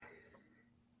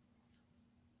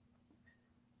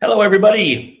Hello,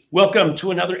 everybody. Welcome to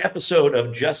another episode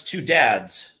of Just Two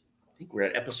Dads. I think we're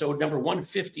at episode number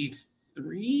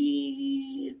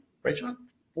 153, right, Sean?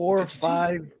 4 or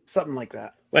 5, something like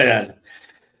that.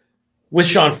 With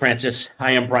Sean Francis,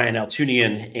 I am Brian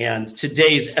Altunian, and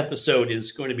today's episode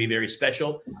is going to be very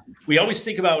special. We always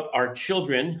think about our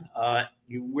children,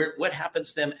 what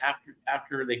happens to them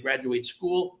after they graduate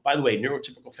school. By the way,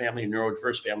 neurotypical family,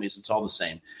 neurodiverse families, it's all the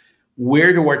same.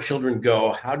 Where do our children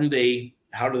go? How do they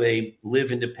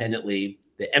live independently?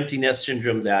 The empty nest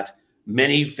syndrome that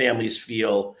many families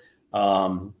feel,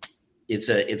 it's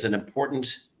an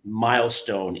important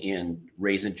milestone in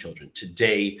raising children.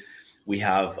 Today, we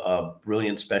have a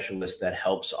brilliant specialist that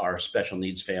helps our special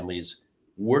needs families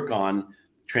work on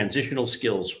transitional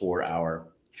skills for our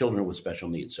children with special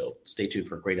needs. So stay tuned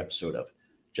for a great episode of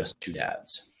Just Two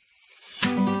Dads.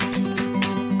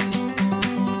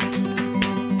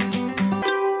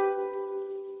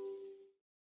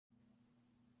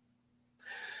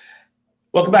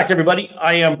 Welcome back, everybody.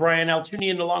 I am Brian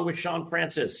Altunian along with Sean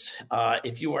Francis.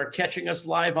 If you are catching us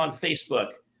live on Facebook,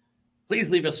 please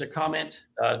leave us a comment,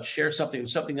 share something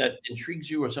that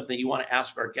intrigues you or something you want to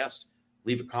ask our guest.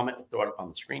 Leave a comment, we'll throw it up on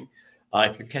the screen.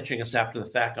 If you're catching us after the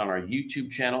fact on our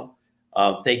YouTube channel,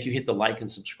 thank you. Hit the like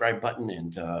and subscribe button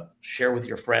and share with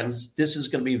your friends. This is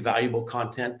going to be valuable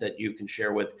content that you can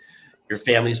share with your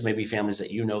families, maybe families that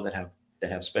you know that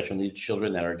have special needs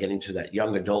children that are getting to that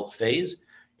young adult phase,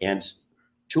 and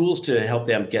tools to help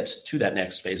them get to that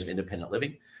next phase of independent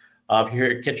living. If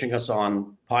you're catching us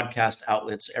on podcast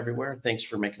outlets everywhere, thanks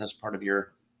for making us part of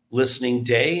your listening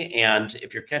day. And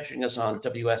if you're catching us on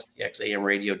WSTX AM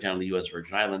radio down in the U.S.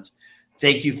 Virgin Islands,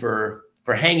 thank you for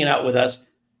hanging out with us.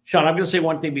 Sean, I'm going to say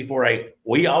one thing before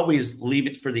we always leave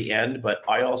it for the end, but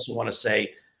I also want to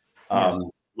say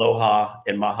aloha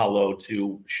and mahalo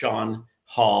to Sean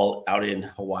Hall out in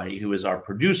Hawaii, who is our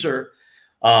producer.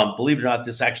 Believe it or not,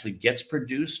 this actually gets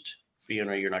produced.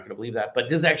 Fiona, you're not going to believe that, but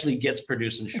this actually gets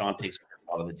produced and Sean takes care of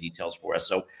a lot of the details for us.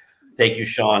 So thank you,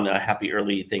 Sean. Happy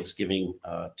early Thanksgiving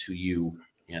to you.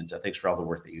 And thanks for all the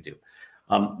work that you do.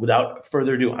 Without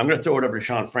further ado, I'm going to throw it over to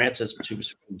Sean Francis to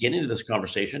get into this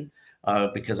conversation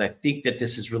because I think that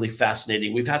this is really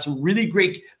fascinating. We've had some really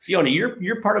great, Fiona,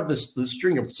 you're part of this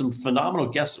string of some phenomenal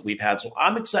guests that we've had. So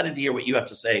I'm excited to hear what you have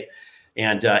to say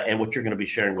and what you're going to be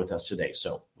sharing with us today.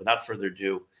 So without further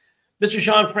ado, Mr.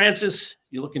 Sean Francis,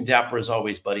 you're looking dapper as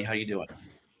always, buddy. How you doing?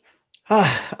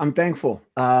 I'm thankful.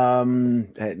 No,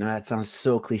 that sounds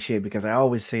so cliche because I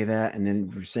always say that, and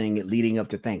then we're saying it leading up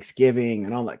to Thanksgiving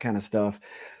and all that kind of stuff.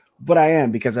 But I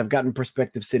am, because I've gotten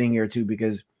perspective sitting here too,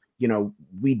 because,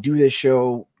 we do this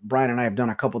show. Brian and I have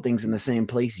done a couple things in the same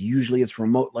place. Usually it's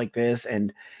remote like this,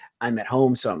 and I'm at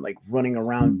home. So I'm like running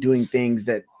around doing things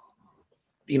that,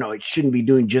 it shouldn't be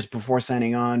doing just before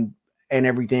signing on and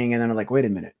everything. And then I'm like, wait a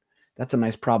minute. That's a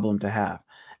nice problem to have.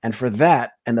 And for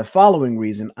that and the following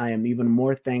reason, I am even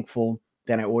more thankful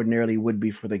than I ordinarily would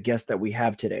be for the guest that we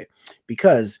have today.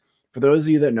 Because for those of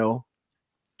you that know,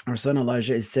 our son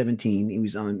Elijah is 17. He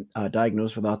was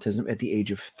diagnosed with autism at the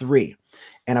age of 3.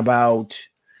 And about,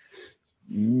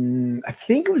 I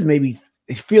think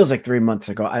it feels like 3 months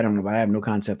ago. I don't know, but I have no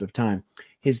concept of time.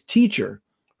 His teacher,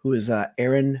 who is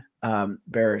Erin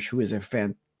Barish, who is a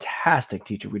fantastic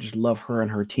teacher. We just love her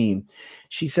and her team.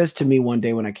 She says to me one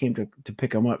day when I came to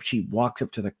pick him up, she walks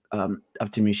up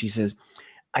to me. She says,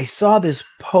 I saw this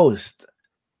post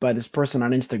by this person on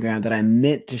Instagram that I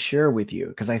meant to share with you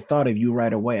because I thought of you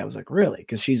right away. I was like, really?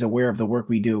 Because she's aware of the work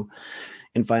we do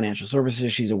in financial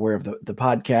services. She's aware of the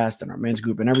podcast and our men's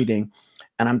group and everything.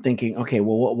 And I'm thinking, okay,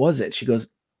 well, what was it? She goes,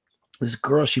 this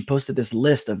girl, she posted this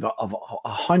list of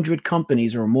 100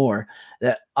 companies or more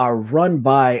that are run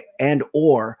by and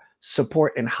or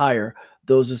support and hire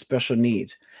those with special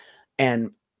needs.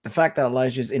 And the fact that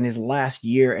Elijah's in his last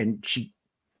year and she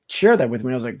shared that with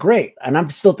me, I was like, great. And I'm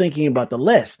still thinking about the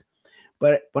list.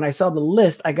 But when I saw the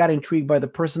list, I got intrigued by the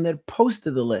person that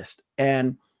posted the list.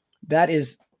 And that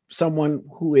is someone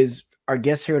who is our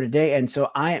guest here today. And so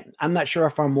I'm not sure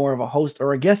if I'm more of a host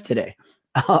or a guest today.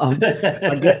 Our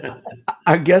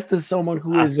guest is someone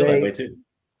who is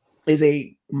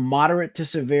a moderate to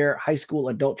severe high school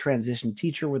adult transition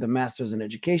teacher with a master's in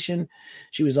education.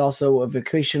 She was also a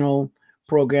vocational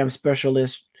program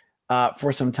specialist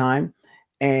for some time,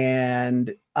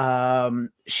 and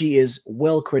she is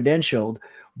well credentialed.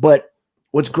 But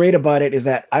what's great about it is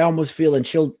that I almost feel, and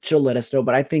she'll let us know,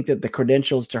 but I think that the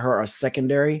credentials to her are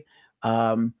secondary.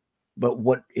 But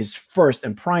what is first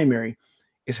and primary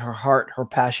is her heart, her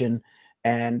passion,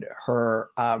 and her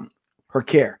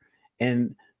care,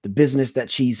 and the business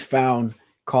that she's found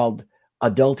called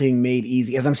Adulting Made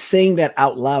Easy. As I'm saying that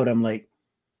out loud, I'm like,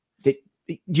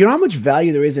 Do you know how much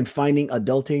value there is in finding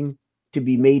adulting to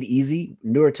be made easy,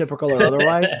 neurotypical or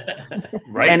otherwise?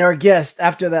 Right. And our guest,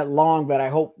 after that long, but I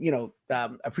hope,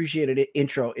 appreciated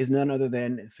intro, is none other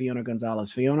than Fiona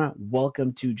Gonzalez. Fiona,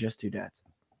 welcome to Just Two Dads.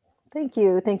 Thank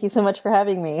you. Thank you so much for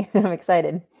having me. I'm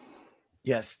excited.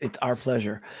 Yes, it's our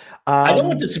pleasure. I don't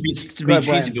want this to be cheesy,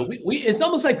 Brian. but it's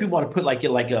almost like we want to put like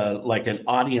an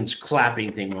audience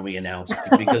clapping thing when we announce it,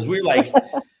 because we're like,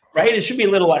 right? It should be a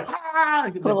little like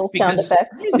little sound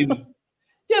effects.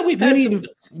 Yeah, we've had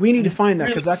we need to find that,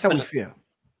 because that's how we feel.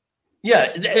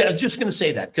 Yeah, I'm just going to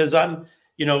say that because I'm,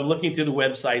 looking through the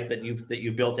website that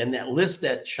you built, and that list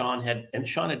that Sean had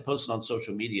posted on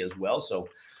social media as well. So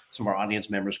some of our audience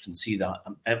members can see that.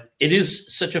 It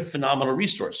is such a phenomenal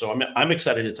resource. So I'm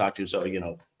excited to talk to you. So,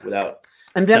 without.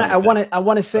 And then I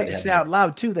want to say out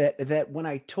loud too, that when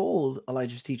I told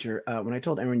Elijah's teacher, when I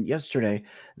told Erin yesterday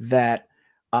that,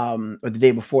 or the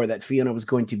day before, that Fiona was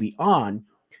going to be on,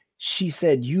 she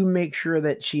said, you make sure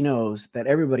that she knows, that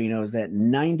everybody knows, that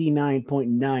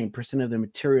 99.9% of the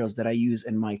materials that I use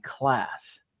in my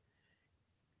class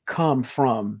come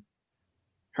from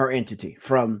her entity,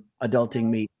 from Adulting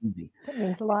Made Easy. That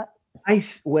means a lot.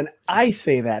 When I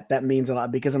say that means a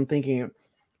lot, because I'm thinking,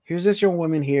 here's this young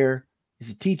woman here,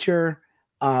 is a teacher.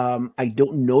 I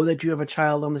don't know that you have a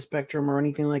child on the spectrum or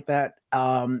anything like that.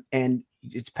 And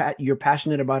you're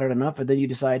passionate about it enough, and then you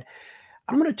decide,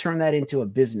 I'm going to turn that into a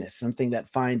business, something that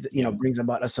finds, brings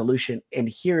about a solution. And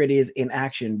here it is in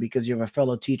action, because you have a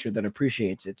fellow teacher that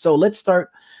appreciates it. So let's start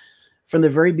from the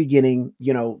very beginning,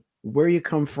 where you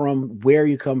come from,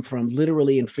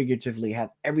 literally and figuratively, have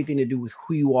everything to do with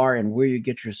who you are and where you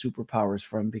get your superpowers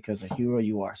from, because a hero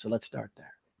you are. So let's start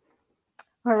there.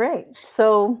 All right.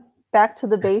 So back to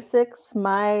the basics.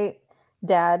 My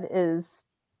dad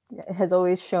has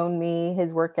always shown me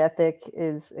his work ethic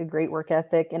is a great work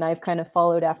ethic, and I've kind of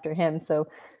followed after him. So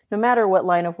no matter what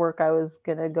line of work I was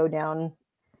going to go down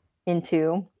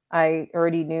into, I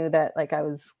already knew that like I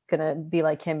was going to be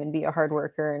like him and be a hard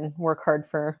worker and work hard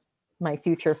for my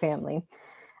future family.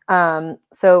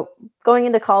 So going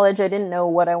into college, I didn't know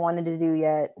what I wanted to do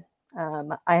yet.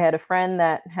 I had a friend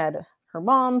that had her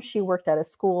mom. She worked at a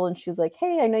school, and she was like,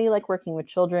 hey, I know you like working with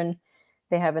children.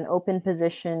 They have an open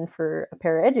position for a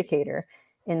paraeducator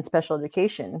in special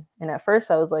education. And at first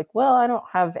I was like, well, I don't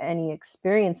have any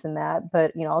experience in that,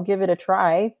 but I'll give it a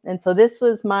try. And so this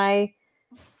was my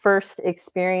first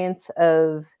experience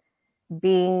of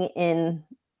being in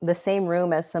the same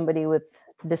room as somebody with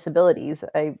disabilities.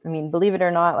 I mean, believe it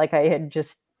or not, like I had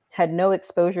just had no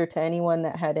exposure to anyone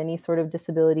that had any sort of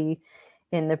disability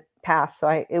in the past. So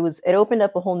it opened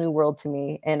up a whole new world to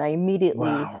me, and I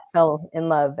immediately fell in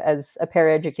love as a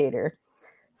paraeducator.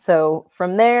 So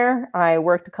from there, I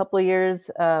worked a couple of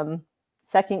years,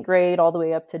 second grade all the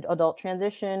way up to adult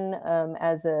transition,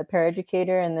 as a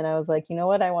paraeducator. And then I was like, you know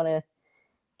what, I want to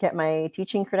get my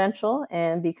teaching credential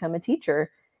and become a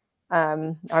teacher. I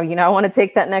want to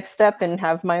take that next step and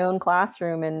have my own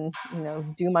classroom and,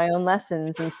 do my own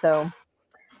lessons. And so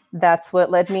that's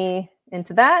what led me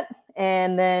into that.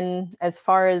 And then as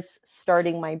far as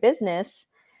starting my business,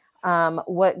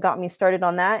 what got me started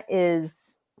on that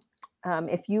is,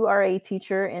 if you are a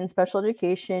teacher in special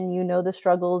education, you know the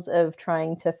struggles of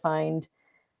trying to find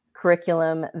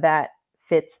curriculum that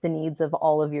fits the needs of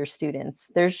all of your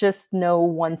students. There's just no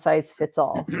one size fits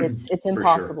all. It's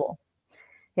impossible. Sure.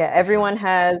 Yeah,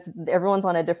 everyone's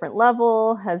on a different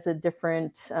level, has a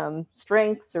different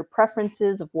strengths or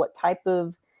preferences of what type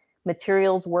of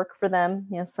materials work for them.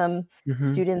 Some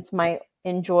students might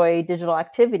enjoy digital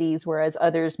activities, whereas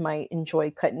others might enjoy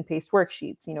cut and paste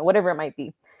worksheets, whatever it might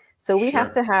be. So we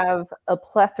have to have a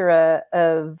plethora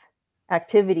of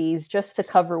activities just to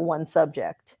cover one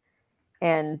subject.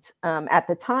 And at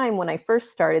the time when I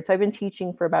first started, so I've been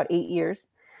teaching for about 8 years,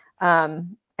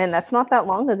 and that's not that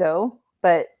long ago,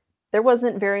 but there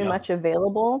wasn't very much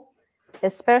available,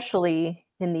 especially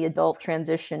in the adult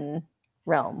transition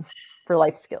realm for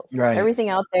life skills. Right. Everything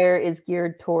out there is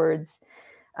geared towards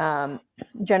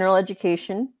general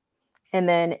education. And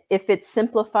then if it's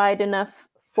simplified enough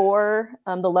for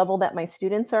the level that my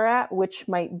students are at, which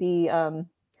might be, I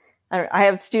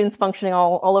have students functioning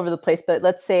all over the place, but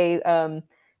let's say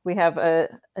we have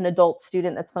an adult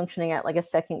student that's functioning at like a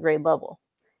second grade level.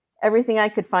 Everything I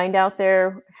could find out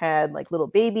there had like little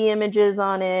baby images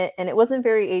on it, and it wasn't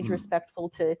very age respectful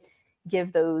to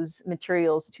give those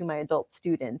materials to my adult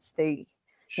students. They,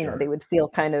 they would feel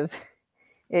kind of,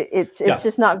 it's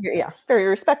just not very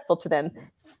respectful to them.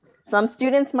 Some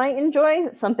students might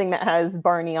enjoy something that has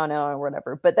Barney on it or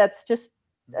whatever, but that's just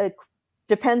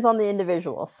depends on the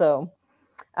individual. So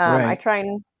I try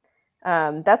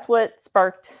and that's what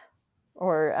sparked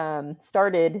or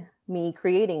started me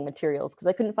creating materials because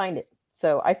I couldn't find it.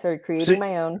 So I started creating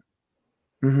my own.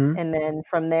 Mm-hmm. And then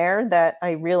from there, that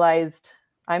I realized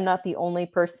I'm not the only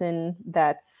person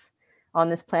that's on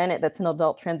this planet that's an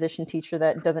adult transition teacher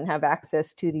that doesn't have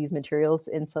access to these materials.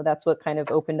 And so that's what kind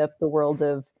of opened up the world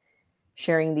of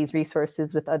sharing these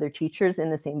resources with other teachers in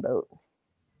the same boat.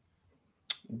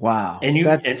 Wow. And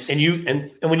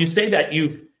when you say that,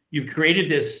 you've created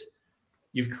this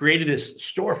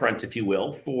storefront, if you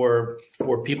will, for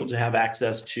people to have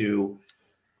access to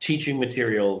teaching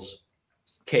materials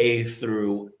K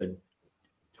through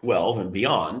 12 and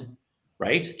beyond,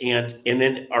 right? And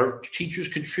then are teachers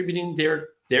contributing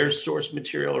their source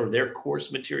material or their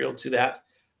course material to that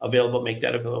make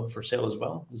that available for sale as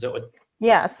well? Is that what?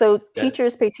 Yeah, so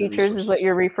Teachers Pay Teachers is what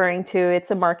you're referring to.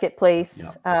 It's a marketplace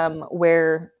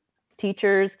where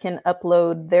teachers can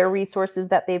upload their resources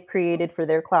that they've created for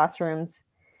their classrooms.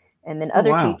 And then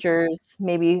other teachers,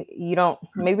 maybe you're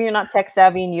not tech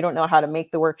savvy and you don't know how to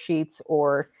make the worksheets,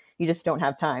 or you just don't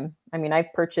have time. I mean,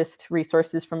 I've purchased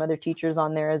resources from other teachers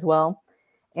on there as well.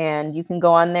 And you can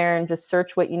go on there and just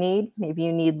search what you need. Maybe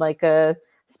you need like a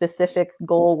specific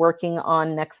goal working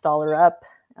on next dollar up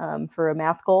for a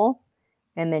math goal.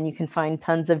 And then you can find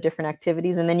tons of different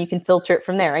activities, and then you can filter it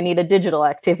from there. I need a digital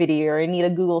activity, or I need a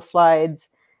Google Slides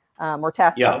or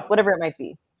task cards, whatever it might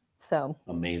be. So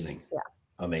amazing. Yeah.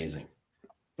 Amazing.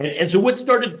 And so what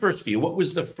started first for you? What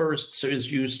was the first? So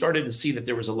as you started to see that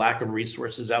there was a lack of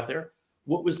resources out there,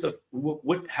 what was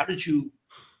how did you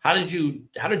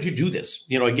do this?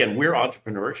 Again, we're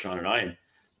entrepreneurs, Sean and I, and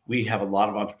we have a lot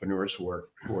of entrepreneurs who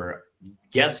are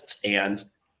guests and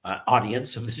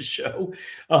audience of this show.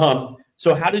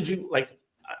 So how did you,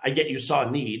 I get you saw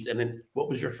a need, and then what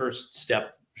was your first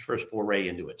foray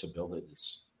into it to build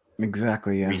this?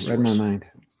 Exactly. Yeah. Resource? Read my mind.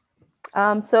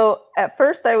 So at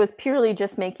first I was purely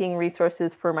just making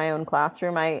resources for my own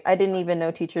classroom. I didn't even know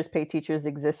Teachers Pay Teachers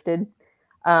existed.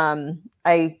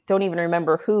 I don't even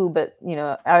remember who, but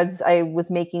as I was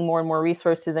making more and more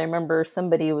resources, I remember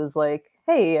somebody was like,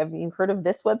 "Hey, have you heard of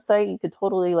this website? You could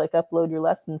totally upload your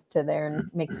lessons to there and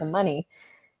make some money."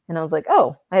 And I was like,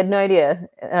 "Oh, I had no idea."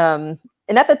 And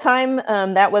at the time,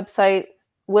 that website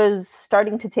was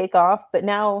starting to take off, but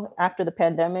now after the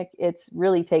pandemic, it's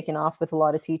really taken off with a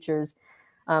lot of teachers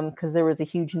because there was a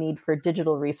huge need for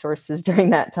digital resources during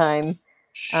that time.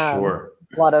 Sure.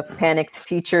 A lot of panicked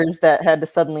teachers that had to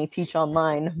suddenly teach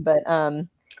online. But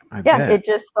it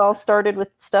just all started with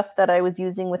stuff that I was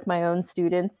using with my own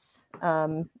students.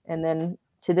 And then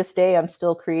to this day, I'm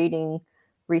still creating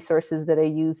resources that I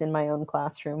use in my own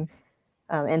classroom.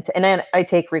 And then I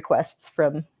take requests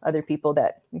from other people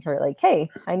that are like, "Hey,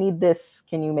 I need this.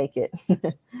 Can you make it?"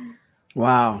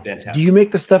 Wow. Fantastic. Do you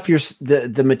make the stuff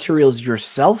the materials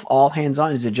yourself, all hands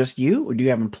on? Is it just you, or do you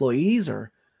have employees,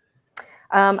 or?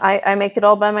 I make it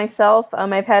all by myself.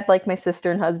 I've had my sister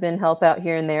and husband help out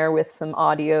here and there with some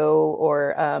audio,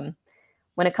 or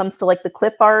when it comes to the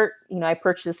clip art, I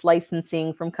purchase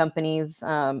licensing from companies.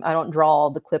 I don't draw all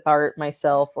the clip art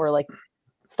myself, or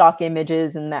stock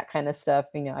images and that kind of stuff.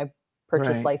 I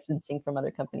purchase licensing from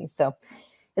other companies. So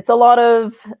it's a lot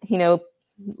of,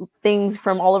 things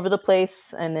from all over the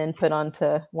place and then put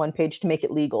onto one page to make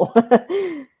it legal.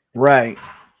 Right.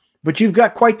 But you've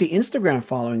got quite the Instagram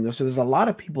following, though. So there's a lot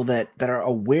of people that are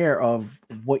aware of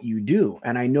what you do.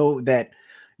 And I know that,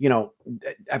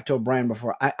 I've told Brian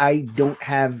before, I don't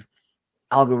have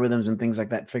algorithms and things like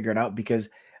that figured out, because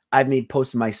I've made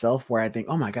posts myself where I think,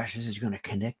 oh my gosh, this is going to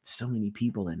connect so many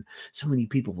people, and so many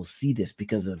people will see this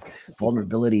because of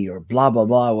vulnerability or blah, blah,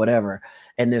 blah, whatever.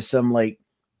 And there's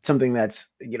something that's,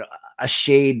 a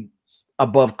shade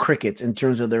above crickets in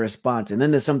terms of the response. And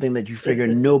then there's something that you figure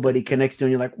nobody connects to,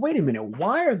 and you're like, wait a minute,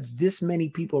 why are this many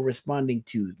people responding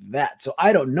to that? So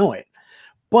I don't know it,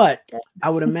 but I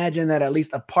would imagine that at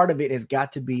least a part of it has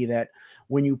got to be that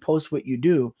when you post what you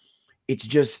do, it's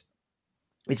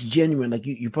genuine. Like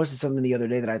you posted something the other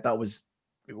day that I thought was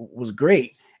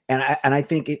great. And I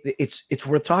think it's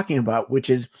worth talking about,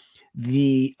 which is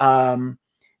the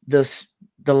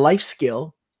life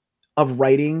skill of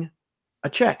writing a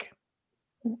check.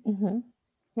 Mm-hmm.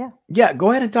 Yeah. Yeah.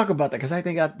 Go ahead and talk about that, because I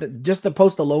think just the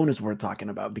post alone is worth talking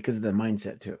about because of the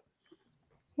mindset too.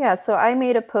 Yeah. So I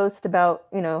made a post about,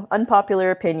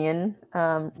 unpopular opinion.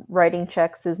 Writing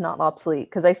checks is not obsolete,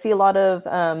 because I see a lot of,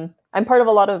 I'm part of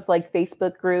a lot of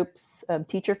Facebook groups,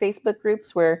 teacher Facebook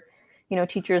groups where,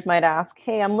 teachers might ask,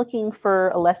 "Hey, I'm looking for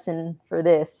a lesson for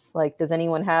this. Does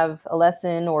anyone have a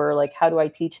lesson, or how do I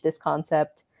teach this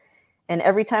concept?" And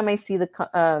every time I see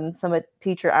some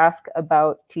teacher ask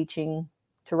about teaching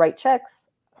to write checks,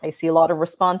 I see a lot of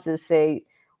responses say,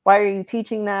 why are you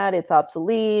teaching that? It's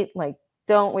obsolete. Like,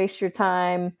 don't waste your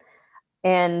time.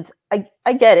 And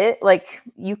I get it. Like,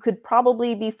 you could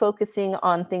probably be focusing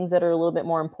on things that are a little bit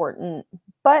more important,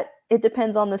 but it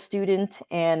depends on the student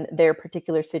and their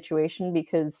particular situation,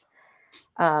 because,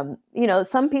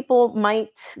 some people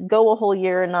might go a whole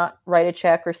year and not write a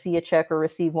check or see a check or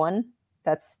receive one.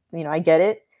 That's, I get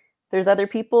it. There's other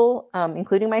people,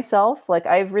 including myself, like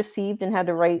I've received and had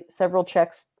to write several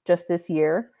checks just this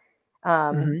year.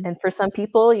 And for some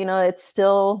people, it's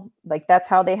still like that's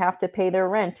how they have to pay their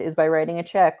rent, is by writing a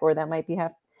check, or that might be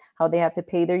how they have to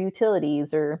pay their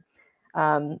utilities, or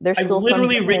there's I've still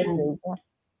literally some businesses.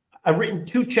 I've written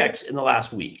 2 checks in the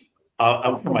last week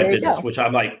for my there you business, go. which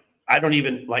I'm like, I don't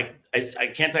even like, I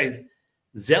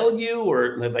Zelle you,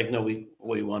 or they're like, no, we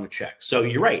want to check. So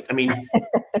you're right. I mean,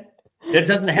 it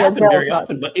doesn't happen very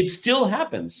often, but it still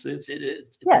happens. It's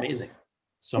yes. Amazing.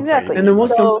 So exactly. And the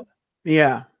most,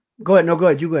 yeah. Go ahead. No, go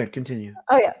ahead. You go ahead. Continue.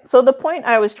 Oh, yeah. So the point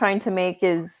I was trying to make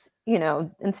is,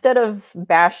 instead of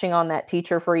bashing on that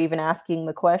teacher for even asking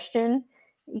the question,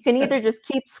 you can either just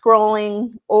keep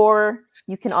scrolling, or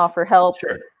you can offer help.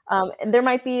 Sure. And there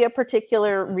might be a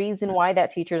particular reason why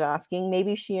that teacher's asking.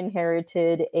 Maybe she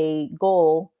inherited a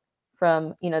goal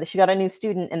from, she got a new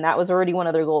student and that was already one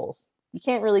of their goals. You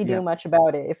can't really do much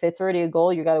about it. If it's already a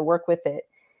goal, you got to work with it.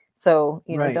 So,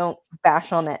 don't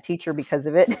bash on that teacher because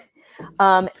of it.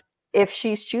 If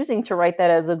she's choosing to write that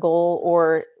as a goal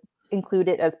or include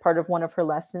it as part of one of her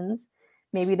lessons,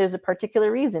 maybe there's a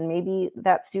particular reason. Maybe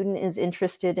that student is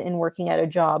interested in working at a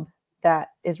job that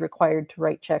is required to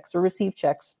write checks or receive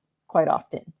checks quite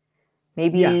often.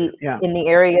 Maybe in the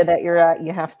area that you're at,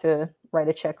 you have to write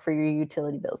a check for your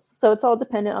utility bills. So it's all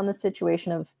dependent on the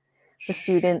situation of the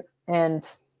student. And,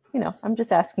 I'm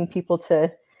just asking people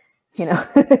to,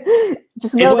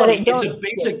 just know that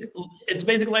it's a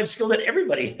basic life skill that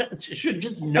everybody should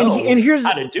just know and here's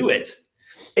how to do it.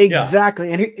 Exactly.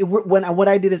 Yeah. And what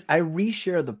I did is I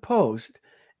reshared the post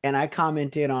and I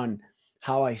commented on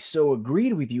how I so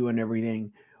agreed with you and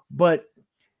everything. But,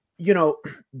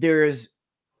 there's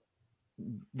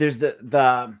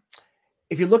the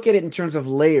if you look at it in terms of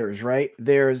layers, right?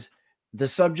 There's the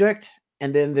subject,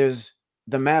 and then there's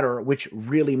the matter, which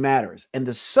really matters. And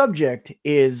the subject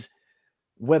is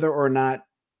whether or not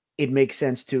it makes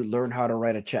sense to learn how to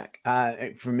write a check.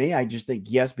 For me, I just think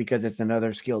yes, because it's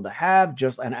another skill to have.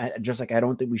 Just like I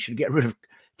don't think we should get rid of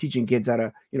teaching kids how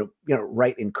to,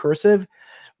 write in cursive,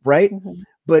 right? Mm-hmm.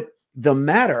 But the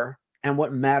matter, and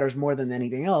what matters more than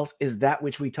anything else, is that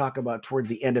which we talk about towards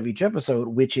the end of each episode,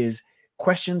 which is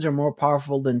questions are more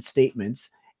powerful than statements,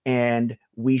 and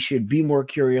we should be more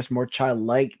curious, more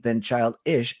childlike than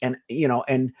childish, and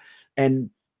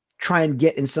try and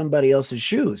get in somebody else's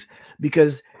shoes.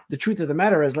 Because the truth of the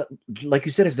matter is, like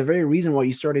you said, it's the very reason why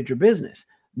you started your business.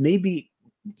 Maybe,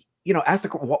 ask the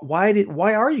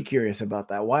why are you curious about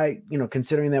that? Why,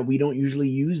 considering that we don't usually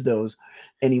use those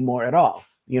anymore at all,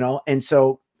 and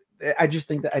so I just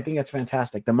think that's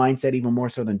fantastic. The mindset, even more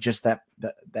so than just that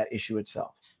issue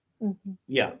itself. Mm-hmm.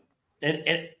 Yeah.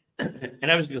 And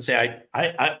I was going to say,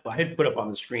 I had put up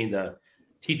on the screen the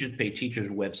Teachers Pay Teachers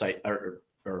website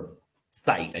or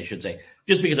site, I should say,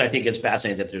 just because I think it's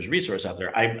fascinating that there's resource out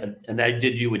there. I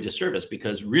did you a disservice,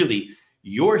 because really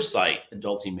your site,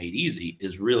 Adulting Made Easy,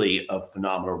 is really a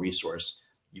phenomenal resource.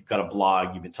 You've got a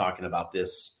blog. You've been talking about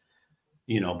this,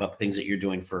 about the things that you're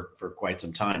doing for quite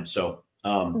some time. So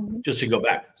just to go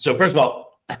back. So first of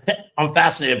all, I'm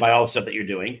fascinated by all the stuff that you're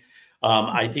doing.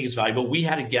 I think it's valuable. We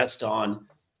had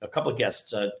a couple of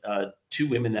guests, 2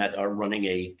 women that are running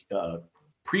a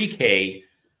pre-K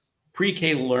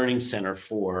learning center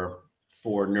for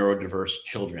neurodiverse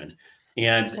children.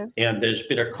 And there's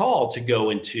been a call to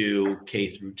go into K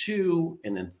through 2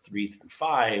 and then 3 through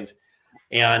 5.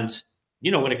 And,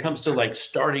 when it comes to like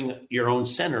starting your own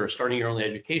center, starting your own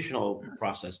educational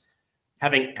process,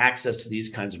 having access to these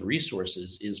kinds of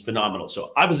resources is phenomenal.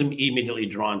 So I was immediately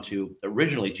drawn to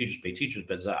originally Teachers Pay Teachers,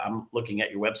 but I'm looking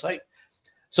at your website.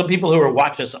 Some people who are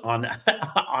watching us on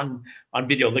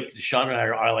video, like Sean and I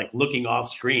are like looking off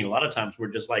screen. A lot of times we're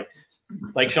just like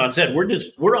Sean said,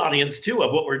 we're audience too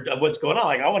of what's going on.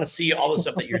 Like I want to see all the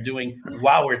stuff that you're doing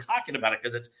while we're talking about it,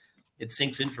 because it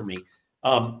sinks in for me.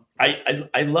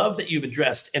 I love that you've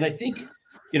addressed, and I think,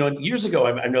 years ago,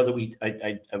 I know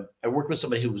that I worked with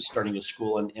somebody who was starting a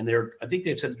school, and I think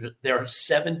they've said there are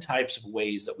 7 types of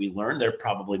ways that we learn. There are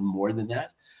probably more than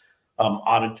that.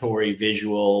 Auditory,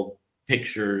 visual,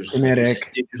 pictures,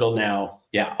 digital now.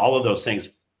 Yeah, all of those things.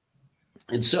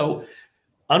 And so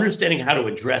understanding how to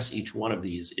address each one of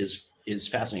these is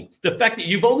fascinating. The fact that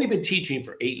you've only been teaching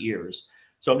for 8 years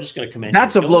So I'm just going to commend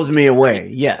That's you. what blows me away.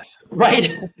 Yes.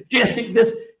 Right.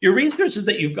 Your resources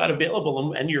that you've got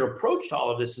available and your approach to all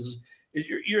of this is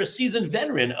you're a seasoned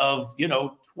veteran of,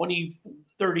 20,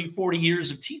 30, 40 years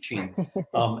of teaching.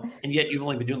 And yet you've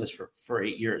only been doing this for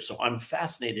 8 years. So I'm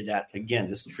fascinated at, again,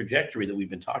 this trajectory that we've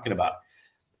been talking about.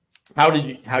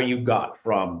 How you got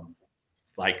from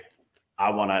like, I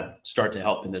want to start to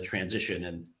help in the transition,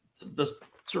 and let's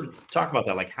sort of talk about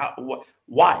that. Like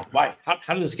why,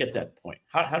 how did this get to that point?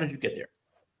 How did you get there?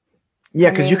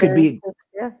 Yeah. Cause you could be,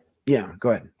 yeah,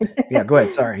 go ahead. Yeah, go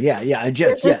ahead. Sorry. Yeah.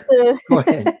 Go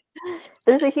ahead.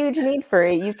 There's a huge need for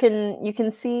it. You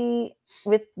can see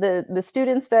with the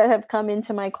students that have come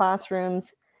into my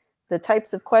classrooms, the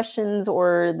types of questions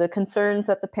or the concerns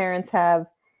that the parents have.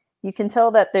 You can tell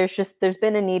that there's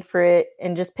been a need for it,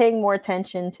 and just paying more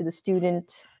attention to the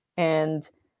student and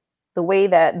the way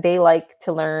that they like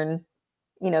to learn.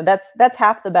 That's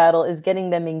half the battle, is getting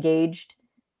them engaged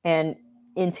and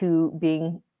into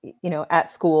being,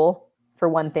 at school. For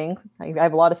one thing, I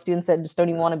have a lot of students that just don't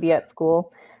even want to be at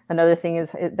school. Another thing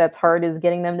that's hard is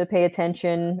getting them to pay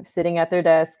attention, sitting at their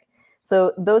desk.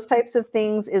 So those types of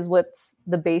things is what's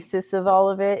the basis of all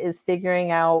of it, is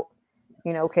figuring out,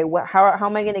 okay, how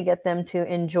am I going to get them to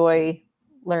enjoy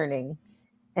learning?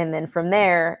 And then from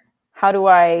there, how do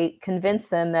I convince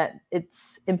them that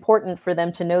it's important for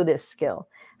them to know this skill?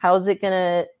 How is it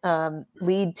going to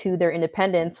lead to their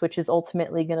independence, which is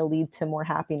ultimately going to lead to more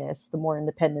happiness, the more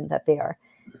independent that they are?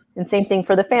 And same thing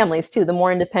for the families too. The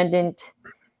more independent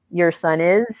your son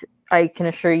is, I can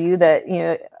assure you that,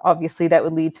 obviously that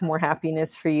would lead to more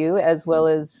happiness for you, as well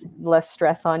as less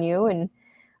stress on you. And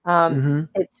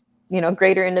it's,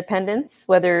 greater independence,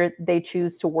 whether they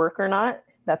choose to work or not.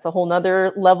 That's a whole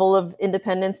nother level of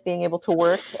independence, being able to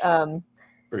work.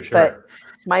 For sure. But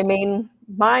my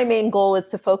main goal is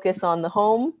to focus on the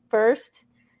home first,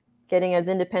 getting as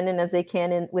independent as they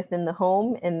can within the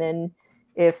home. And then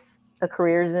if a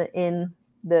career is in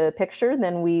the picture,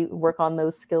 then we work on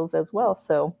those skills as well.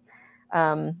 So,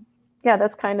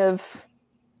 that's kind of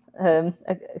a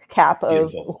cap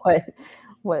Beautiful. of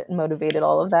what motivated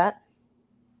all of that.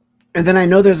 And then I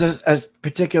know there's a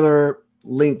particular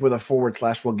link with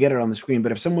a / we'll get it on the screen,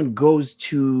 but if someone goes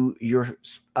to your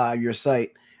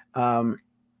site,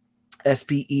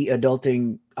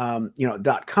 SPEadulting,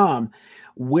 .com,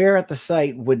 where at the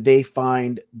site would they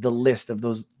find the list of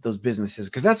those businesses?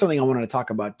 Because that's something I wanted to talk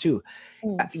about too.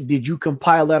 Did you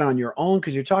compile that on your own?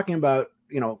 Because you're talking about,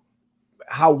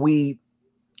 how we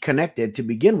connected to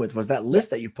begin with, was that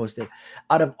list that you posted.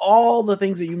 Out of all the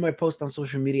things that you might post on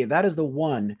social media, that is the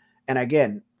one. And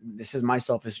again, this is my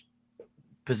selfish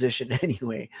position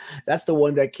anyway, that's the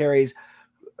one that carries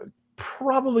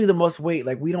probably the most weight.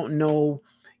 Like, we don't know,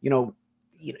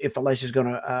 if Elisha's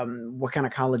gonna what kind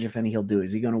of college, if any, he'll do.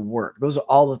 Is he gonna work? Those are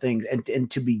all the things. And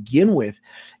to begin with,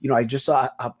 I just saw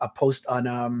a post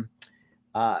on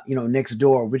next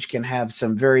door, which can have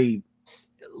some very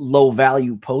low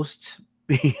value posts,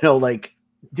 just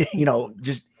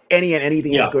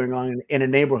anything that's going on in a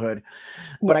neighborhood.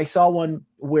 But I saw one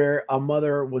where a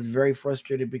mother was very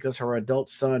frustrated because her adult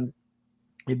son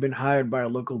had been hired by a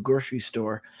local grocery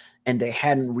store, and they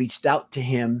hadn't reached out to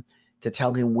him to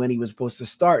tell him when he was supposed to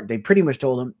start. They pretty much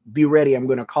told him, be ready, I'm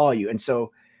going to call you. And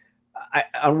so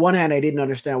on one hand, I didn't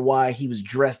understand why he was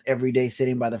dressed every day,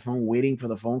 sitting by the phone, waiting for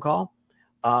the phone call.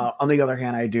 On the other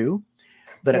hand, I do.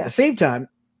 But at the same time,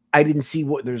 I didn't see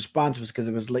what the response was because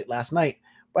it was late last night.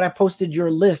 But I posted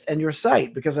your list and your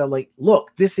site because I'm like,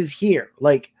 look, this is here.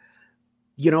 Like,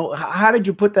 how did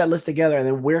you put that list together? And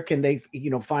then where can they,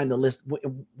 find the list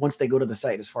once they go to the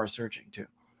site as far as searching too?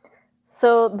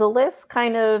 So the list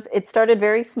it started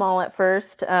very small at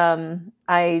first.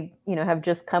 I, have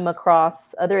just come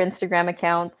across other Instagram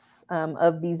accounts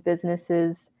of these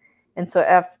businesses. And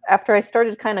so after I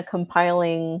started kind of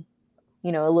compiling,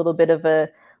 a little bit of a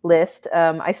list,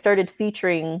 I started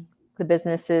featuring the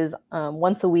businesses.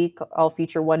 Once a week, I'll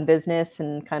feature one business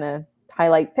and kind of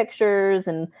highlight pictures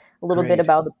and a little bit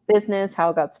about the business,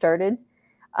 how it got started,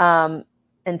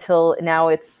 until now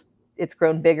it's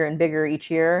grown bigger and bigger each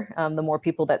year. The more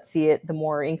people that see it, the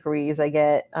more inquiries I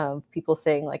get of people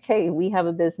saying like, hey, we have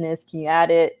a business, can you add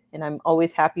it? And I'm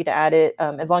always happy to add it,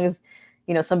 as long as,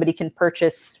 somebody can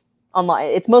purchase online.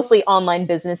 It's mostly online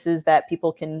businesses that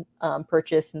people can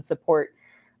purchase and support.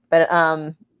 But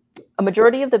a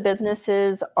majority of the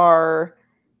businesses are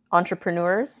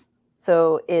entrepreneurs.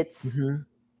 So it's,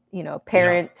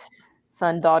 parent,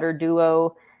 son, daughter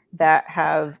duo that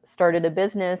have started a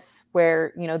business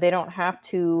where, they don't have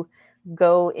to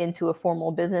go into a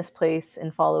formal business place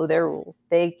and follow their rules.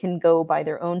 They can go by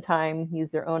their own time,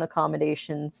 use their own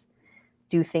accommodations,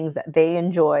 do things that they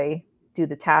enjoy, do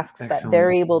the tasks Excellent. that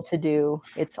they're able to do.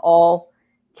 It's all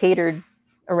catered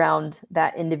around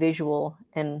that individual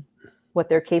and what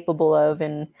they're capable of,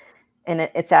 and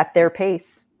it's at their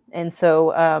pace. And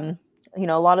so, a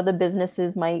lot of the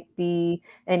businesses might be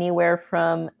anywhere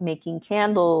from making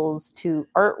candles to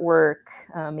artwork,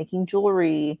 making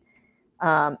jewelry.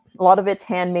 A lot of it's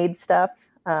handmade stuff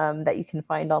that you can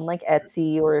find on like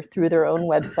Etsy or through their own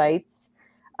websites.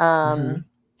 And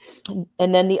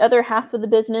then the other half of the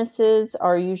businesses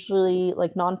are usually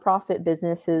like nonprofit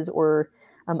businesses or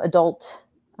adult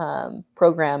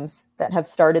programs that have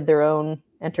started their own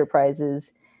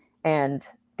enterprises, and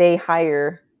they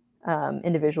hire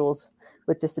individuals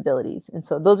with disabilities. And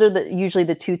so those are usually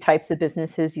the two types of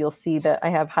businesses you'll see that I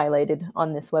have highlighted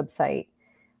on this website.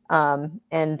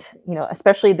 And,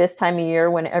 especially this time of year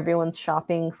when everyone's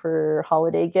shopping for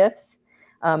holiday gifts,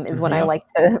 is when I like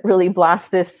to really blast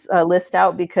this list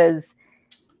out, because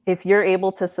if you're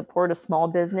able to support a small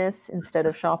business instead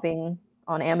of shopping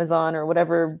on Amazon or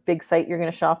whatever big site you're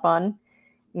going to shop on,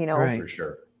 for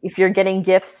sure. If you're getting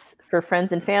gifts for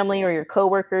friends and family or your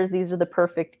coworkers, these are the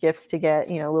perfect gifts to get,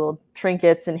 little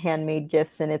trinkets and handmade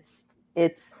gifts. And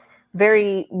it's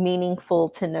very meaningful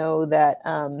to know that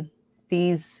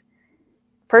these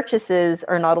purchases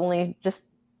are not only just,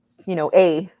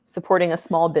 supporting a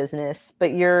small business,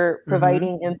 but you're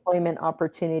providing employment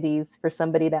opportunities for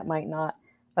somebody that might not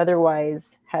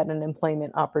otherwise had an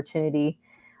employment opportunity.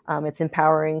 It's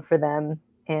empowering for them,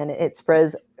 and it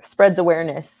spreads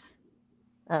awareness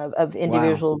of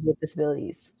individuals with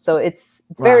disabilities. So it's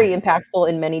very impactful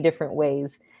in many different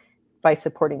ways by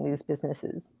supporting these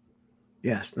businesses.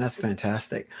 Yes, that's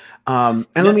fantastic. And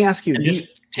let me ask you,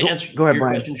 to answer go ahead, your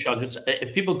Brian. question, Sean,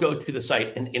 if people go to the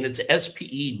site and it's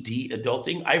SPED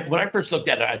adulting, when I first looked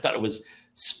at it, I thought it was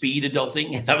speed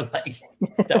adulting, and I was like,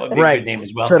 that would be a good name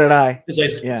as well. So did I.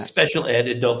 Special ed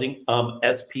adulting,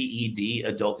 SPED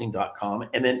adulting.com.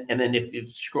 And then if you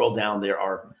scroll down, there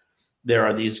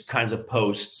are these kinds of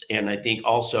posts. And I think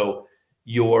also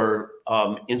your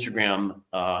Instagram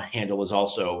handle is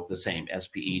also the same,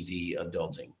 SPED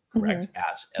adulting, correct?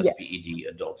 At SPED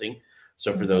adulting.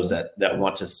 So for those that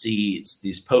want to see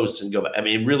these posts and go back, I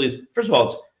mean, it really is, first of all,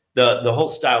 it's the whole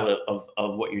style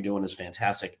of what you're doing is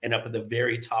fantastic. And up at the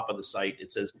very top of the site,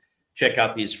 it says, check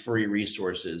out these free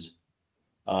resources.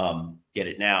 Get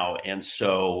it now. And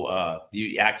so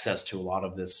the access to a lot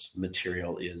of this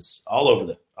material is all over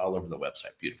the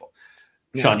website. Beautiful.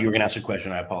 Yeah. Sean, you were going to ask a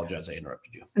question. I apologize. I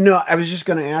interrupted you. No, I was just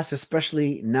going to ask,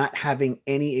 especially not having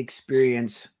any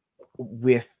experience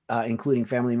with including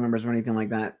family members or anything like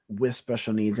that with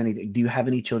special needs, anything. Do you have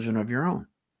any children of your own?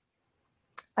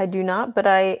 I do not, but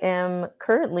I am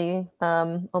currently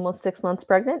almost 6 months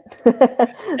pregnant. So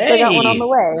I got one on the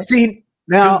way. See,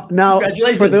 now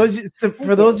for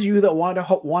those of you that want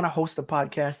to host a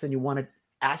podcast and you want to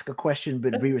ask a question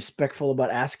but be respectful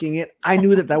about asking it, I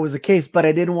knew that was the case, but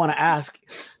I didn't want to ask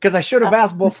because I should have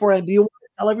asked before. Do you want to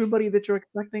tell everybody that you're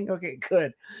expecting? Okay,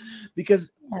 good.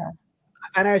 Because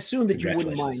and I assume that you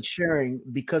wouldn't mind sharing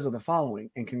because of the following,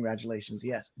 and congratulations.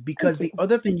 Yes, because the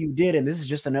other thing you did, and this is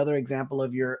just another example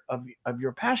of your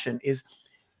passion, is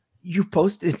you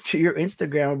posted to your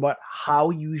Instagram about how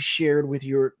you shared with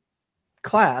your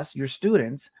class, your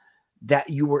students, that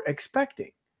you were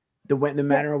expecting, the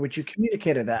manner in which you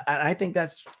communicated that. And I think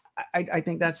that's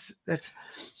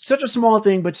such a small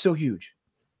thing, but so huge.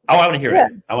 Oh, I want to hear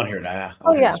it. I want to hear it. I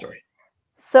want to hear the story.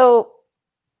 So,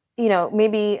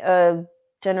 maybe a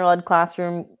general ed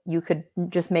classroom, you could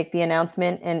just make the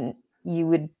announcement and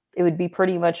it would be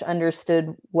pretty much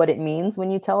understood what it means when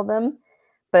you tell them.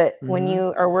 But when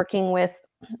you are working with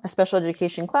a special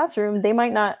education classroom, they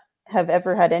might not have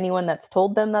ever had anyone that's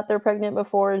told them that they're pregnant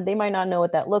before. They might not know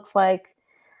what that looks like.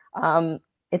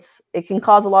 It can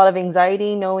cause a lot of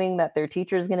anxiety knowing that their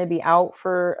teacher is going to be out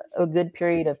for a good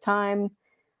period of time.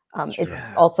 It's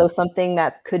also something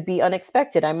that could be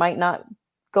unexpected. I might not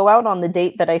go out on the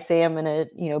date that I say I'm going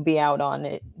to, be out on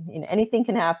it. Anything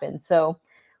can happen. So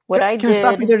can I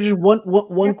stop you there just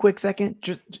one quick second?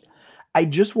 I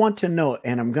just want to know,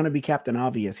 and I'm going to be Captain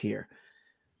Obvious here.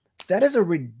 That is a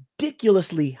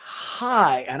ridiculously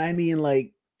high, and I mean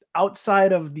like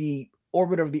outside of the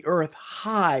orbit of the earth,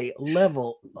 high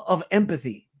level of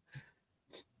empathy,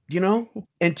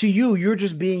 and to you're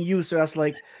just being you. So that's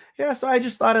like, so I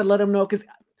just thought I'd let them know. Cause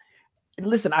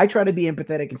listen, I try to be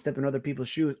empathetic and step in other people's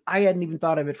shoes. I hadn't even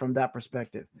thought of it from that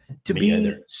perspective. To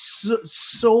be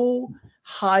so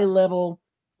high level,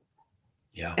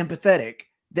 empathetic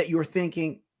that you're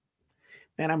thinking,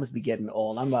 Man, I must be getting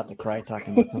old. I'm about to cry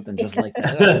talking about something just like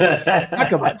that.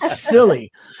 Talk about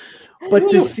silly.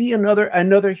 But to see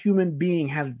another human being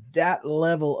have that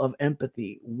level of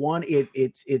empathy, one,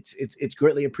 it's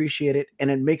greatly appreciated, and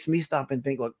it makes me stop and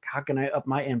think, look, how can I up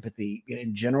my empathy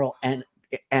in general and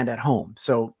at home?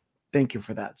 So thank you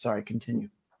for that. Sorry, continue.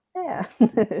 Yeah.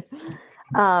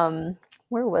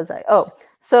 Where was I? Oh,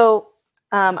 so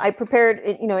I prepared,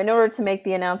 in order to make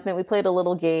the announcement, we played a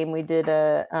little game. We did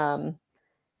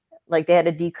like they had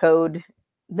to decode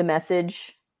the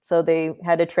message. So they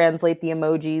had to translate the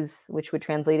emojis, which would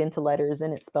translate into letters,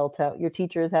 and it spelled out, your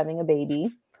teacher is having a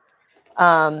baby.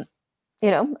 I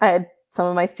had some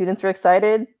of my students were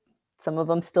excited. Some of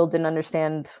them still didn't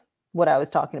understand what I was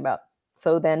talking about.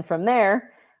 So then from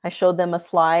there, I showed them a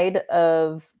slide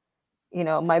of,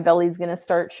 my belly's going to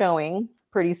start showing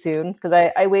pretty soon, because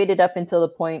I waited up until the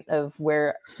point of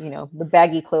where, the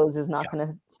baggy clothes is not going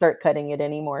to start cutting it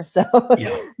anymore. So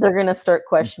they're going to start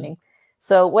questioning.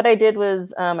 So what I did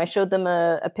was I showed them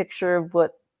a picture of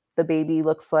what the baby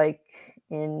looks like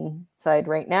inside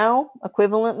right now,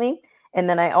 equivalently. And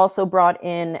then I also brought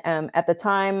in, at the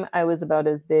time, I was about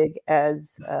as big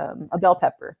as a bell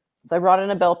pepper. So I brought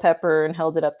in a bell pepper and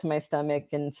held it up to my stomach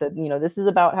and said, this is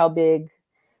about how big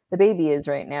the baby is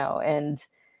right now. And,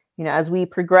 as we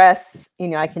progress,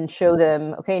 I can show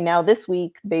them, okay, now this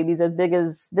week, baby's as big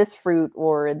as this fruit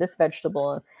or this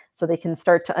vegetable. So they can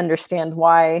start to understand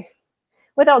why,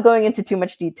 without going into too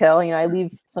much detail. I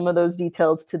leave some of those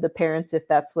details to the parents if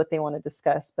that's what they want to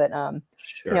discuss. But,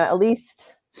 at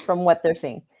least from what they're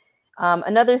seeing.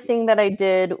 Another thing that I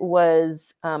did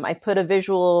was I put a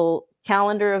visual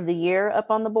calendar of the year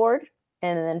up on the board.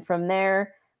 And then from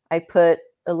there, I put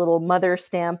a little mother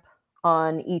stamp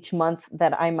on each month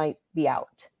that I might be out,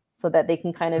 so that they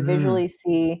can kind of visually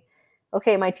see,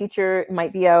 okay, my teacher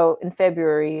might be out in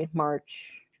February,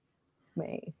 March,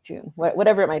 May, June,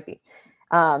 whatever it might be.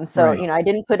 I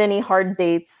didn't put any hard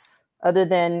dates other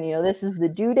than, this is the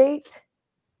due date,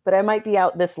 but I might be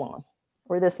out this long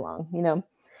or this long.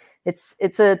 It's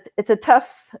a tough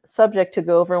subject to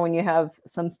go over when you have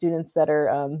some students that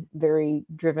are very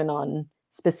driven on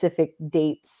specific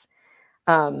dates.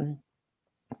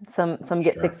 Some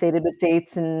get fixated with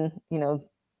dates, and it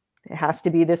has to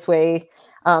be this way.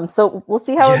 So we'll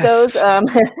see how it goes.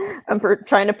 I'm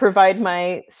trying to provide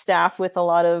my staff with a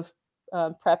lot of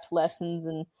prepped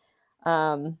lessons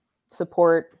and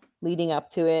support leading up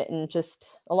to it, and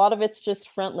just a lot of it's just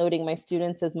front loading my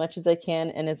students as much as I can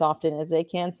and as often as I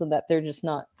can, so that they're just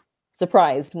not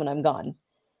surprised when I'm gone.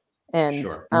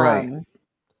 And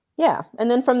yeah, and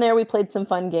then from there we played some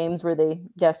fun games where they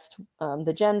guessed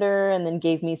the gender, and then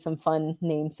gave me some fun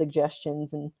name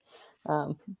suggestions, and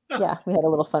we had a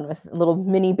little fun with little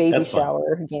mini baby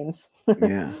shower games.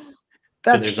 Yeah,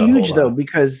 that's huge though,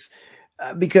 because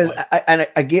I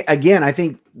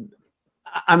think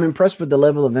I'm impressed with the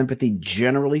level of empathy,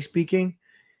 generally speaking.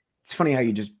 It's funny how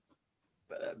you just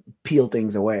peel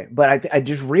things away, but I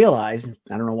just realized,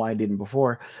 I don't know why I didn't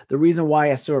before, the reason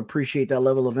why I so appreciate that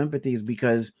level of empathy is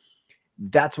because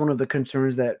that's one of the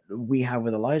concerns that we have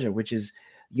with Elijah, which is,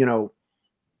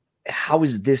 how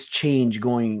is this change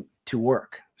going to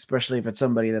work, especially if it's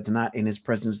somebody that's not in his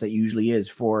presence that usually is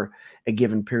for a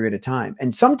given period of time.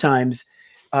 And sometimes,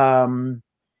 he'll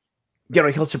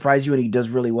surprise you and he does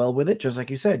really well with it. Just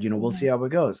like you said, we'll see how it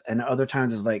goes. And other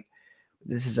times it's like,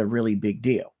 this is a really big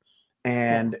deal.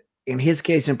 And in his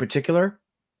case in particular,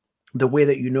 the way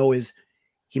that is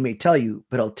he may tell you,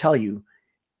 but he'll tell you,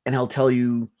 and he'll tell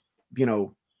you,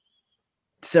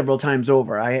 several times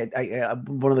over. I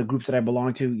one of the groups that I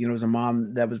belong to, was a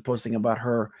mom that was posting about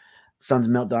her son's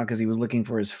meltdown because he was looking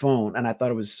for his phone. And I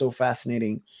thought it was so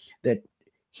fascinating that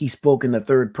he spoke in the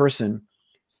third person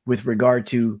with regard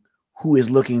to who is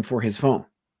looking for his phone.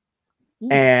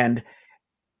 And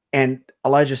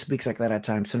Elijah speaks like that at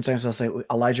times. Sometimes I'll say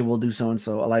Elijah will do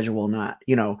so-and-so, Elijah will not.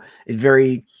 It's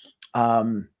very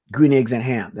green eggs and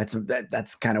ham.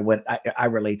 That's kind of what I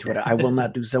relate to it. I will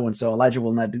not do so-and-so, Elijah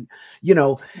will not do,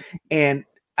 and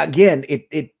again,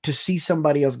 it to see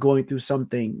somebody else going through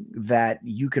something that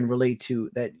you can relate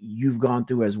to, that you've gone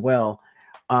through as well.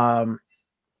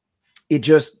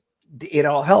 It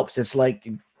all helps. It's like,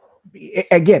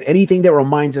 again, anything that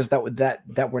reminds us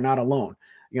that we're not alone.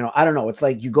 I don't know. It's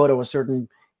like you go to a certain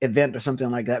event or something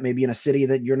like that, maybe in a city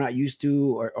that you're not used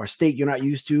to, or state you're not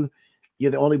used to. You're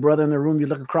the only brother in the room. You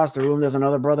look across the room, there's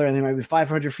another brother, and they might be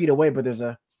 500 feet away, but there's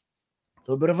a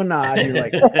little bit of a nod. You're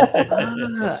like,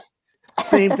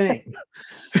 same thing.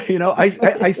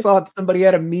 I saw somebody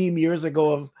had a meme years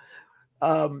ago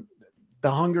of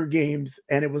the Hunger Games,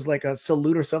 and it was like a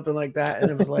salute or something like that.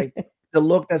 And it was like, the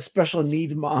look that special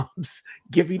needs moms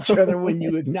give each other when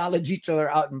you acknowledge each other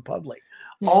out in public.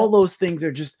 All those things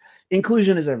are just,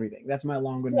 inclusion is everything. That's my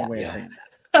long-winded way of saying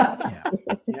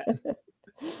that.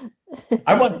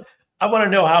 I want to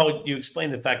know how you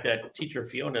explain the fact that teacher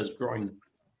Fiona is growing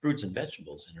fruits and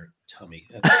vegetables in her tummy.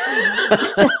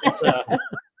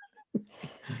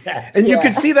 And you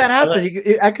could see that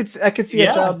happen. I could see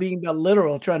a child being the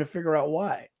literal, trying to figure out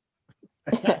why.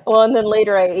 Well, and then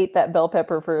later I ate that bell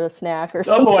pepper for a snack or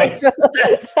something. Oh boy,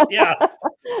 yeah,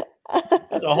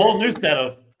 that's a whole new set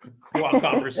of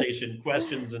conversation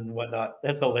questions and whatnot.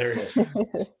 That's hilarious.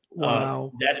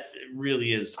 Wow, that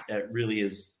really is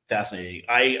fascinating.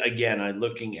 I'm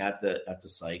looking at the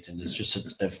site, and it's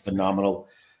just a phenomenal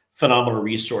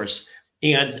resource.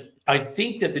 And I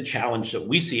think that the challenge that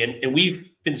we see, and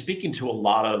we've been speaking to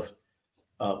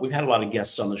we've had a lot of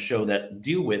guests on the show that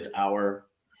deal with our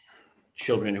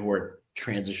children who are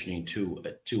transitioning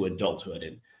to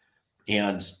adulthood,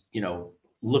 and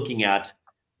looking at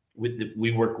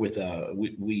we work with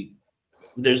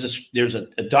there's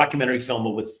a documentary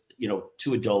film with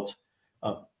two adult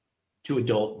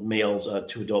males,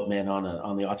 two adult men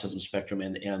on the autism spectrum,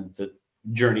 and the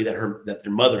journey that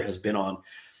their mother has been on,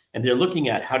 and they're looking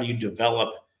at how do you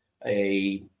develop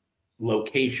a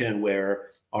location where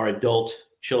our adult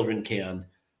children can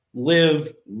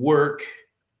live, work,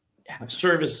 have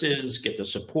services, get the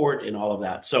support, and all of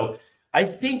that. So I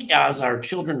think as our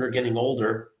children are getting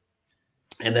older,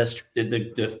 and that's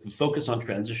the focus on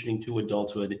transitioning to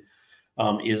adulthood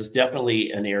is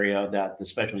definitely an area that the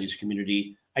special needs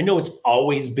community, I know it's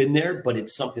always been there, but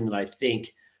it's something that I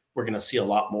think we're going to see a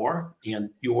lot more. And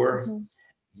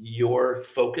your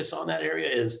focus on that area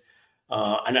is,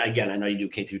 and again, I know you do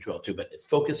K through 12 too, but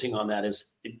focusing on that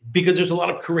is because there's a lot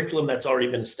of curriculum that's already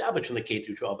been established in the K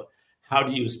through 12. How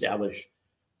do you establish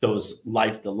the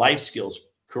life skills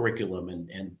curriculum?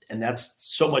 And that's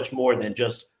so much more than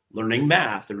just learning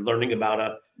math or learning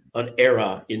about an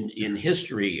era in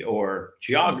history or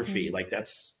geography. Like that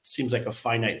seems like a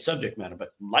finite subject matter,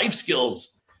 but life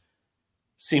skills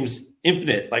seems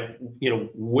infinite. Like,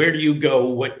 where do you go?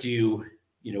 What do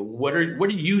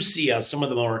you see as some of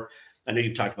the more, I know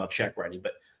you've talked about check writing,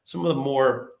 but some of the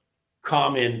more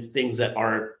common things that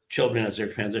our children as they're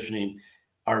transitioning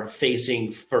are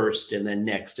facing first and then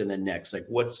next and then next. Like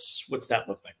what's that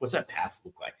look like? What's that path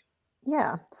look like?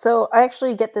 Yeah. So I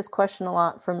actually get this question a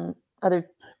lot from other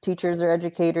teachers or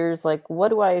educators. Like, what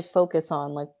do I focus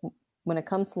on? Like when it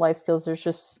comes to life skills,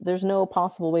 there's no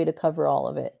possible way to cover all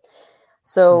of it.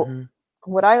 So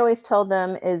what I always tell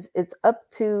them is it's up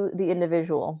to the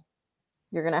individual.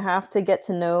 You're going to have to get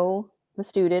to know the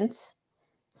student,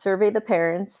 survey the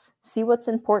parents, see what's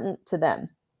important to them,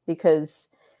 because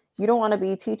you don't want to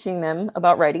be teaching them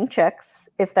about writing checks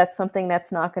if that's something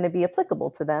that's not going to be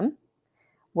applicable to them.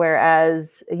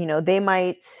 Whereas, they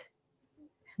might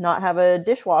not have a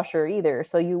dishwasher either.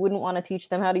 So you wouldn't want to teach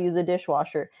them how to use a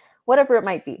dishwasher, whatever it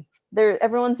might be.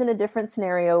 Everyone's in a different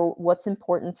scenario, what's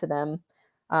important to them,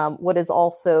 what is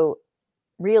also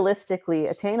realistically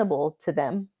attainable to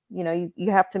them.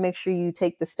 You have to make sure you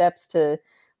take the steps to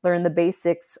learn the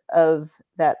basics of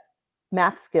that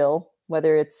math skill,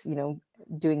 whether it's,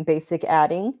 doing basic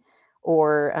adding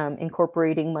or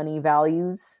incorporating money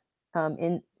values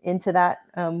into that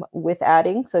with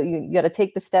adding. So you got to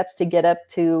take the steps to get up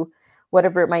to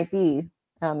whatever it might be.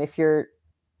 If you're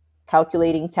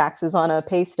calculating taxes on a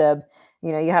pay stub,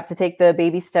 you have to take the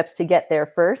baby steps to get there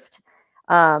first.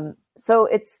 So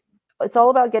it's all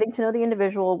about getting to know the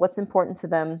individual, what's important to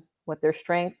them, what their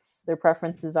strengths, their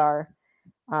preferences are.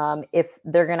 If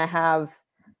they're going to have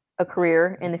a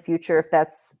career in the future, if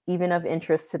that's even of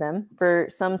interest to them. For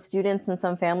some students and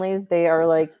some families, they are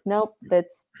like, nope,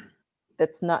 that's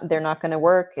not, they're not going to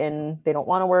work and they don't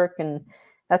want to work. And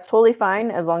that's totally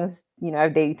fine. As long as,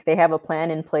 they have a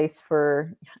plan in place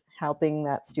for helping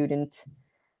that student,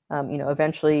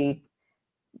 eventually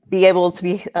be able to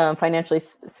be financially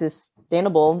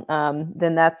sustainable,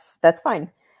 then that's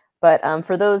fine. But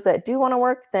for those that do want to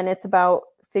work, then it's about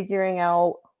figuring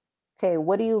out, okay,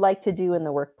 what do you like to do in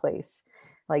the workplace?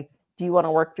 Like, do you want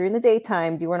to work during the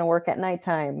daytime? Do you want to work at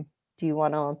nighttime? Do you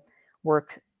want to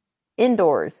work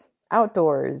indoors,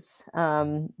 outdoors?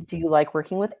 Do you like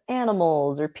working with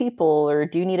animals or people, or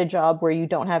do you need a job where you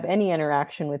don't have any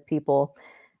interaction with people?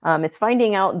 It's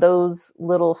finding out those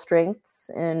little strengths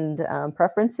and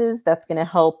preferences that's going to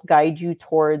help guide you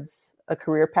towards a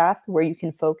career path where you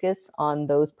can focus on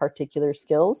those particular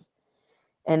skills.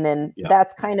 And then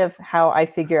that's kind of how I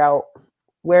figure out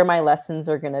where my lessons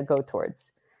are going to go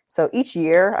towards. So each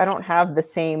year I don't have the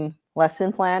same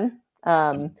lesson plan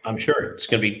Um, I'm sure it's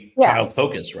going to be Yeah. child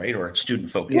focused, right? Or student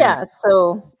focused. Yeah.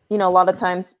 So, a lot of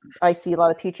times I see a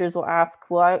lot of teachers will ask,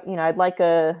 well, I'd like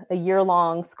a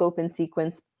year-long scope and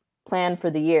sequence plan for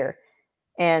the year.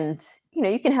 And,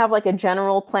 you can have like a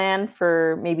general plan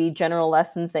for maybe general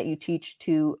lessons that you teach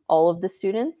to all of the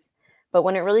students. But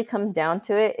when it really comes down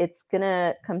to it, it's going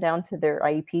to come down to their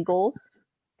IEP goals.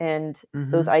 And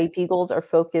those IEP goals are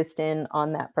focused in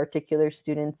on that particular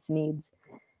student's needs.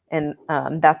 And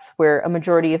that's where a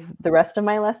majority of the rest of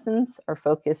my lessons are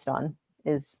focused on,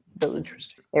 is those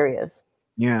areas.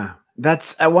 Yeah,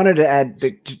 I wanted to add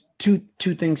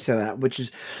two things to that, which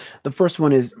is the first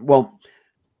one is, well,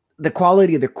 the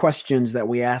quality of the questions that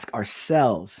we ask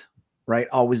ourselves, right,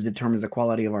 always determines the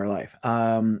quality of our life.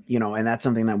 And that's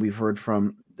something that we've heard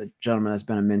from the gentleman that's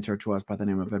been a mentor to us by the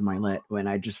name of Ed Milet, and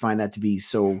I just find that to be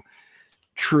so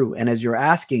true. And as you're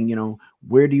asking,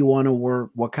 where do you want to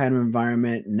work? What kind of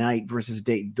environment, night versus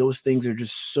day? Those things are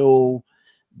just so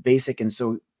basic and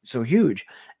so huge.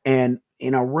 And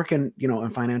in our work in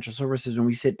financial services, when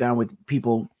we sit down with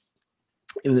people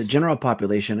in the general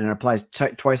population, and it applies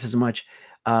twice as much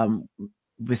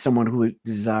with someone who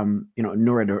is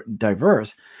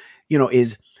neurodiverse,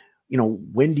 is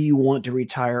when do you want to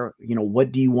retire?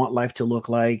 What do you want life to look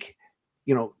like?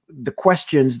 The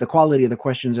questions, the quality of the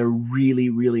questions are really,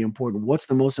 really important. What's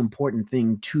the most important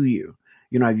thing to you?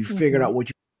 Have you figured out what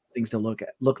you want things to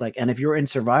look like? And if you're in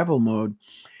survival mode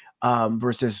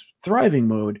versus thriving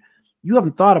mode, you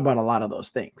haven't thought about a lot of those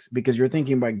things because you're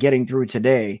thinking about getting through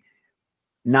today,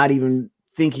 not even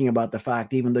thinking about the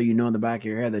fact, even though in the back of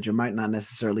your head, that you might not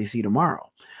necessarily see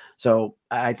tomorrow. So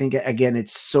I think, again,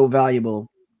 it's so valuable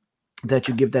that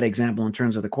you give that example in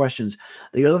terms of the questions.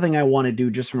 The other thing I want to do,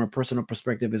 just from a personal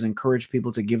perspective, is encourage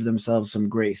people to give themselves some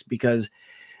grace, because,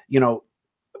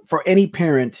 for any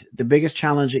parent, the biggest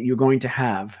challenge that you're going to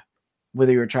have,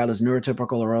 whether your child is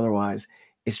neurotypical or otherwise,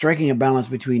 is striking a balance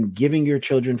between giving your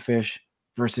children fish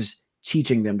versus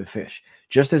teaching them to fish.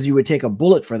 Just as you would take a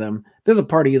bullet for them, there's a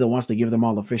part of you that wants to give them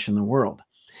all the fish in the world.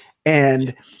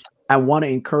 And I want to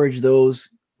encourage those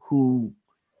who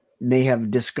may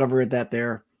have discovered that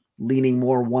they're leaning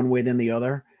more one way than the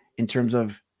other in terms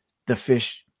of the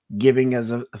fish giving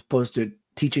as opposed to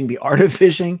teaching the art of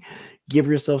fishing. Give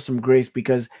yourself some grace,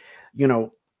 because,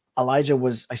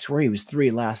 Elijah I swear he was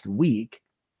 3 last week.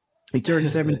 He turned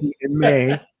 17 in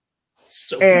May.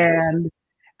 And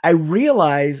I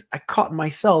caught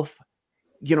myself,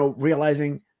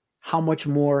 realizing how much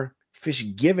more fish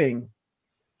giving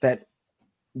that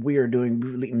we are doing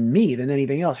me than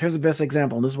anything else. Here's the best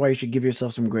example, and this is why you should give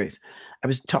yourself some grace. I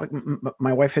was talking,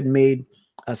 my wife had made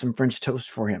some French toast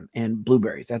for him and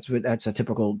blueberries. That's a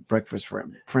typical breakfast for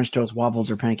him: French toast, waffles,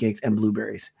 or pancakes, and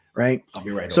blueberries. Right? I'll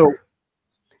be right so over.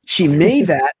 She made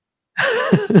that.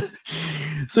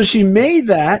 So she made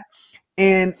that,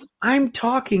 and I'm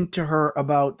talking to her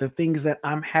about the things that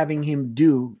I'm having him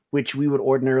do, which we would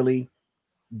ordinarily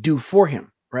do for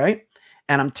him, right?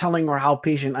 And I'm telling her how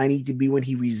patient I need to be when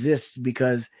he resists,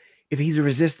 because if he's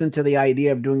resistant to the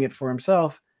idea of doing it for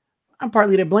himself, I'm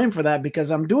partly to blame for that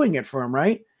because I'm doing it for him,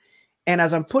 right? And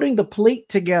as I'm putting the plate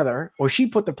together, or she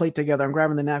put the plate together, I'm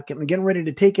grabbing the napkin and getting ready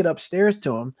to take it upstairs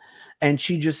to him. And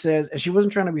she just says, and she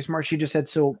wasn't trying to be smart, she just said,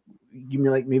 so you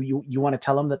mean like maybe you want to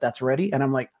tell him that that's ready? And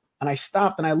I'm like, and I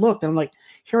stopped and I looked and I'm like,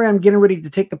 here I am getting ready to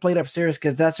take the plate upstairs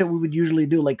because that's what we would usually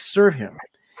do, like serve him.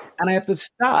 And I have to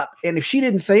stop. And if she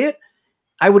didn't say it,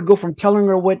 I would go from telling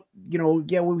her what,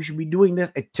 we should be doing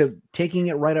this, to taking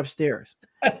it right upstairs.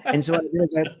 And so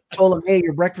I told him, hey,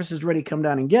 your breakfast is ready. Come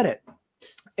down and get it.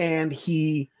 And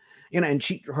he, and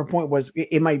her point was,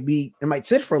 it might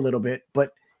sit for a little bit,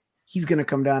 but he's going to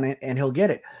come down and he'll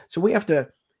get it. So we have to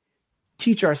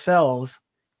teach ourselves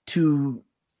to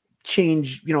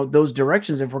change, those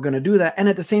directions if we're going to do that. And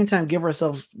at the same time, give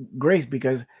ourselves grace,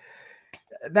 because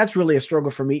that's really a struggle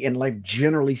for me in life,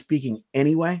 generally speaking,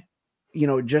 anyway.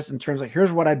 Just in terms of,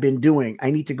 here's what I've been doing.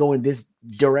 I need to go in this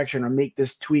direction or make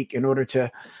this tweak in order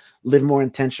to live more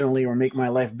intentionally or make my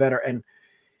life better. And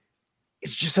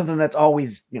it's just something that's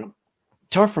always,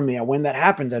 tough for me. And when that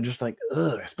happens, I'm just like,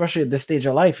 ugh, especially at this stage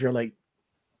of life, you're like,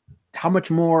 how much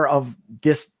more of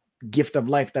this gift of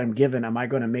life that I'm given am I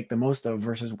going to make the most of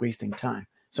versus wasting time?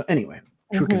 So anyway,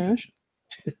 true confession.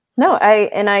 No,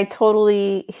 I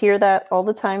totally hear that all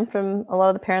the time from a lot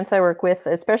of the parents I work with,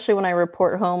 especially when I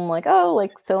report home, like, oh,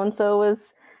 like so-and-so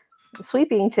was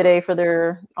sweeping today for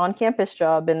their on-campus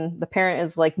job. And the parent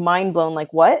is like mind blown,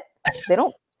 like, what? They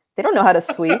don't know how to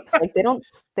sweep. Like they won't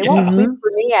sweep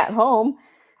for me at home.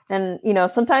 And,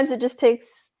 sometimes it just takes,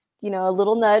 a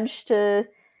little nudge to,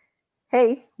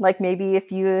 hey, like maybe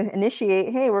if you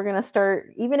initiate, hey, we're going to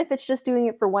start, even if it's just doing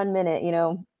it for 1 minute,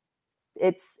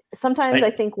 it's sometimes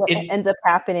I think what ends up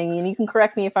happening, and you can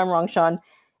correct me if I'm wrong, Sean,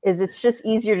 is it's just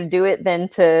easier to do it than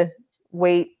to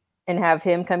wait and have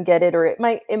him come get it. Or it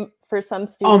might, for some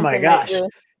students, Oh my gosh.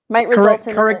 might result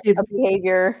in Corrective a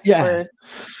behavior. Yeah.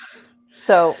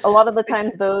 So a lot of the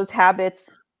times those habits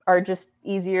are just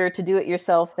easier to do it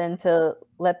yourself than to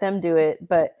let them do it.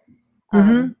 But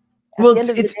well,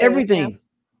 it's everything.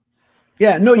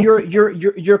 Yeah, no,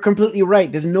 you're completely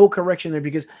right. There's no correction there,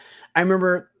 because I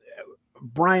remember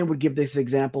Brian would give this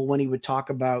example when he would talk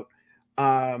about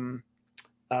when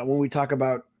we talk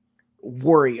about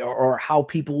worry or how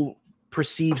people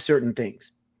perceive certain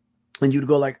things. And you'd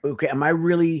go like, okay, am I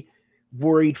really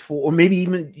worried for, or maybe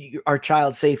even our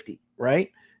child's safety,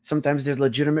 right? Sometimes there's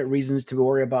legitimate reasons to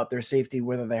worry about their safety,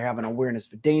 whether they have an awareness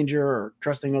for danger or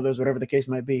trusting others, whatever the case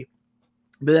might be.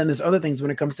 But then there's other things when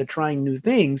it comes to trying new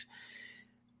things.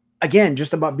 Again,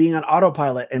 just about being on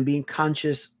autopilot and being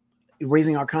conscious,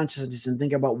 raising our consciousness and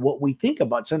think about what we think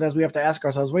about. Sometimes we have to ask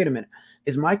ourselves, wait a minute,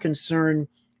 is my concern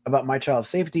about my child's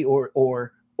safety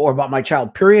or about my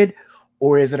child, period?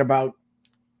 Or is it about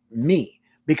me?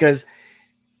 Because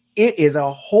it is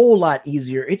a whole lot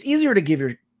easier. It's easier to give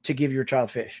your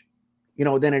child fish,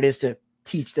 than it is to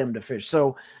teach them to fish.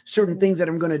 So certain things that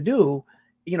I'm going to do,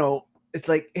 it's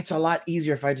like, it's a lot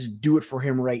easier if I just do it for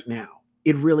him right now.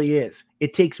 It really is.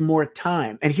 It takes more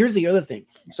time. And here's the other thing.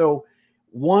 So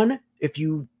one, if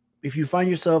you find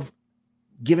yourself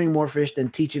giving more fish than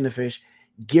teaching the fish,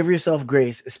 give yourself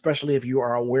grace, especially if you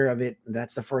are aware of it.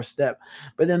 That's the first step.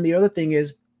 But then the other thing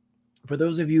is, for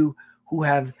those of you who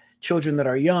have children that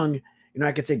are young,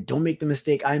 I could say, don't make the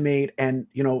mistake I made, and,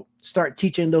 start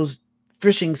teaching those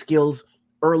fishing skills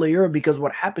earlier, because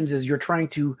what happens is you're trying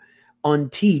to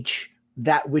unteach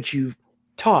that which you've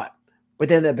taught. But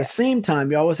then at the same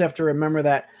time, you always have to remember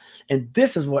that, and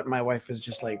this is what my wife is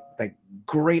just like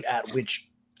great at, which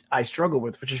I struggle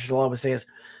with, which she'll always say is,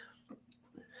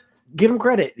 give him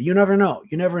credit. You never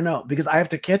know. Because I have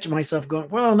to catch myself going,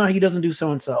 well, no, he doesn't do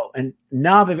so-and-so. And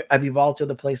now I've evolved to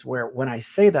the place where when I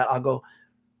say that, I'll go,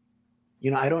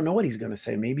 I don't know what he's going to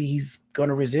say. Maybe he's going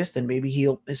to resist, and maybe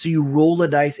so you roll the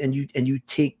dice and you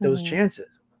take those chances.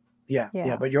 Yeah.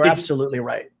 But you're absolutely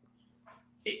right.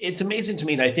 It's amazing to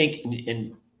me. And I think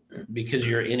because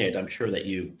you're in it, I'm sure that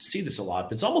you see this a lot,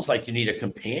 but it's almost like you need a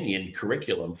companion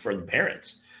curriculum for the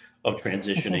parents of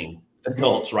transitioning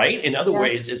adults, right? In other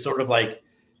ways, it's sort of like,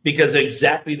 because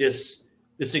exactly this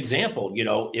example,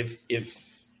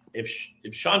 if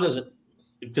Sean doesn't,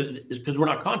 because we're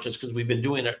not conscious, because we've been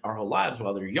doing it our whole lives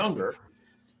while they're younger,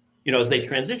 as they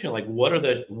transition, like what are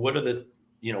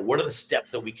the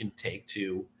steps that we can take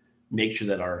to make sure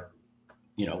that our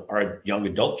young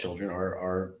adult children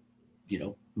are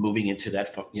moving into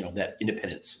that, that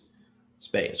independence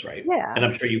space, right? Yeah. And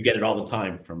I'm sure you get it all the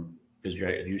time because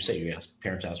you say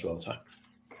parents ask you all the time.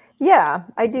 Yeah,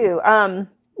 I do.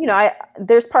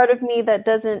 There's part of me that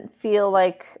doesn't feel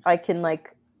like I can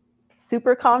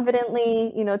super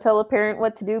confidently, tell a parent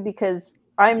what to do, because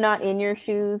I'm not in your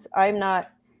shoes. I'm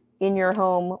not in your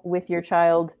home with your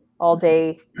child all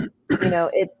day.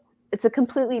 It's a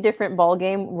completely different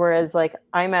ballgame. Whereas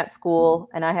I'm at school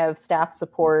and I have staff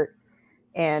support,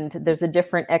 and there's a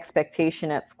different expectation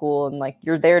at school, and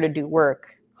you're there to do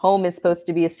work. Home is supposed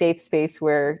to be a safe space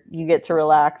where you get to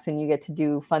relax and you get to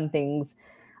do fun things.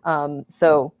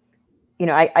 So,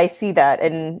 I see that,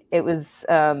 and it was,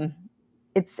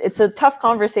 it's a tough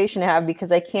conversation to have,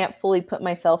 because I can't fully put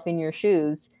myself in your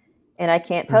shoes, and I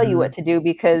can't tell you what to do,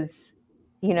 because,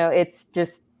 it's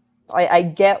just, I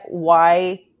get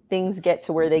why things get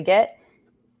to where they get,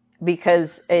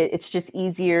 because it's just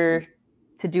easier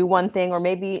to do one thing, or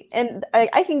maybe, and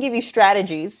I can give you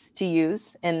strategies to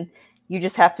use, and you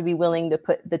just have to be willing to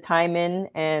put the time in,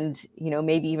 and,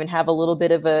 maybe even have a little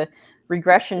bit of a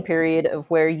regression period of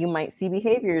where you might see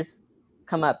behaviors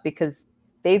come up, because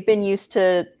they've been used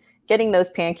to getting those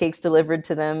pancakes delivered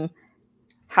to them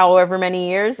however many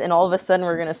years, and all of a sudden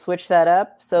we're going to switch that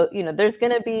up. So, there's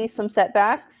going to be some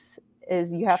setbacks,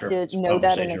 is you have to know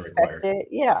that and expect it.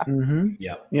 Yeah.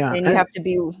 Yeah. And you have to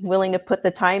be willing to put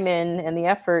the time in and the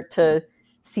effort to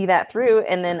see that through.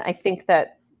 And then I think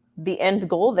that the end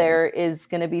goal there is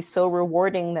going to be so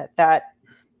rewarding that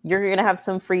you're going to have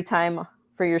some free time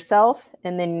for yourself,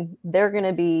 and then they're going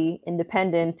to be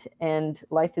independent, and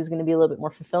life is going to be a little bit more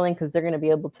fulfilling, because they're going to be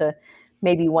able to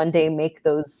maybe one day make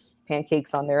those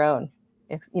pancakes on their own,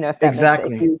 if that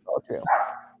exactly makes it go through.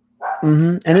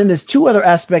 And then there's two other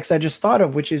aspects I just thought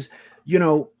of, which is,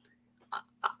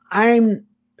 I'm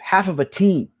half of a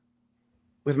team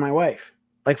with my wife.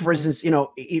 Like, for instance,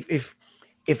 if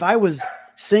if I was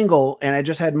single and I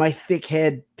just had my thick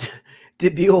head to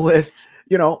deal with,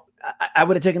 I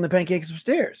would have taken the pancakes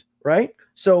upstairs, right?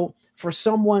 So for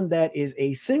someone that is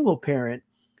a single parent,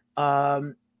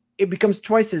 it becomes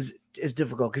twice as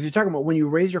difficult, because you're talking about when you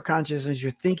raise your consciousness,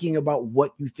 you're thinking about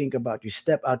what you think about. You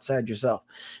step outside yourself.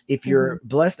 If you're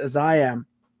blessed as I am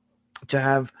to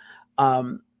have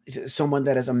someone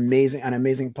that is an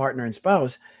amazing partner and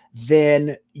spouse,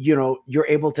 then you're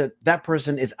able to, that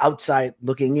person is outside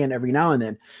looking in every now and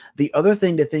then. The other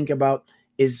thing to think about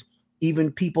is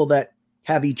even people that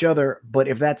have each other, but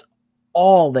if that's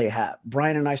all they have.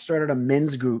 Brian and I started a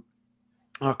men's group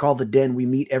called The Den. We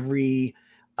meet every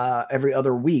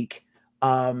other week,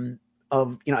 and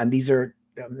these are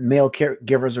male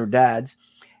caregivers or dads.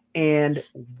 And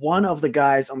one of the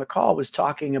guys on the call was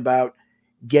talking about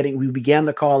we began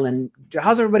the call and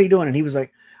how's everybody doing? And he was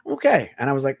like, okay. And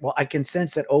I was like, well, I can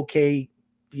sense that, okay,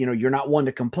 you're not one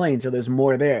to complain. So there's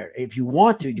more there. If you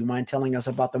want to, do you mind telling us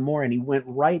about the more? And he went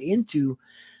right into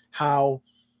how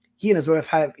he and his wife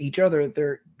have each other.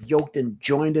 They're yoked and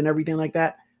joined and everything like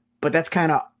that. But that's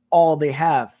kind of all they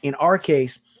have. In our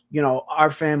case, our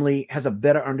family has a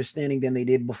better understanding than they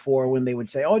did before, when they would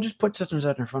say, oh, just put such and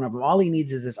such in front of him. All he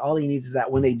needs is this. All he needs is that,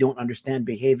 when they don't understand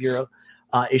behavioral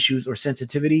issues or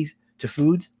sensitivities to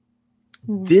foods.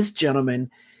 This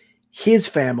gentleman, his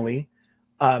family,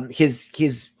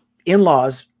 his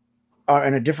in-laws are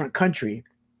in a different country,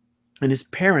 and his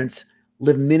parents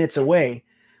live minutes away,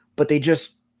 but they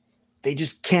just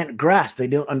can't grasp. They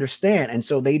don't understand. And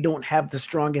so they don't have the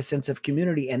strongest sense of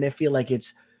community, and they feel like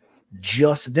it's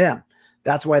just them.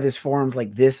 That's why there's forums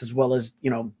like this, as well as,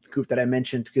 the group that I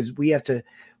mentioned, because we have to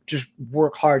just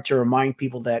work hard to remind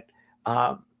people that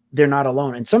they're not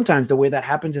alone. And sometimes the way that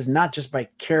happens is not just by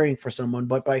caring for someone,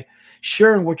 but by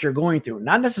sharing what you're going through,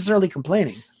 not necessarily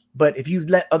complaining. But if you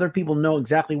let other people know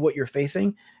exactly what you're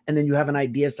facing, and then you have an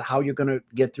idea as to how you're going to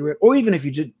get through it, or even if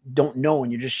you just don't know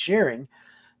and you're just sharing,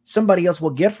 somebody else will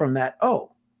get from that,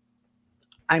 oh,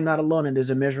 I'm not alone, and there's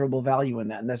a measurable value in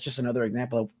that. And that's just another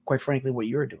example of, quite frankly, what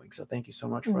you're doing. So thank you so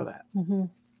much for that.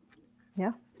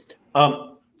 Yeah.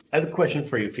 I have a question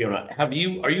for you, Fiona.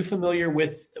 Are you familiar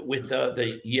with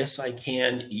the Yes I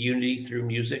Can Unity Through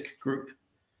Music group?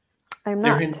 I'm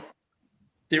not.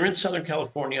 They're in Southern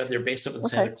California. They're based up in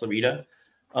Santa Clarita.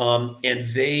 And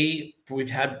we've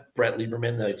had Brett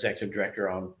Lieberman, the executive director,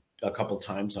 on a couple of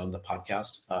times on the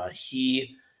podcast.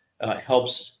 He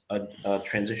helps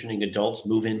transitioning adults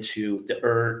move into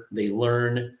they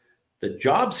learn the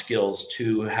job skills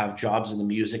to have jobs in the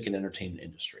music and entertainment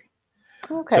industry.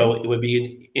 Okay. So it would be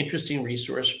an interesting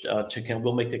resource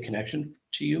we'll make the connection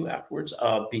to you afterwards,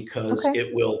 because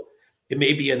it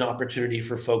may be an opportunity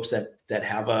for folks that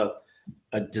have a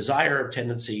desire, a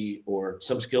tendency, or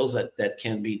some skills that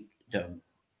can be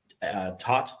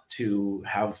taught to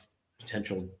have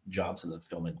potential jobs in the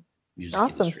film and music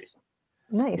industries.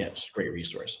 Nice. Yeah, it's a great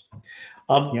resource.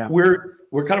 We're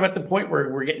kind of at the point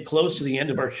where we're getting close to the end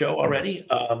of our show already.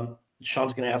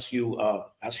 Sean's going to ask you a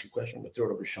question. We'll throw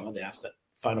it over to Sean to ask that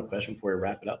final question before we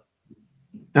wrap it up.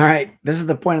 All right. This is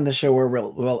the point of the show where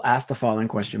we'll ask the following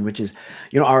question, which is,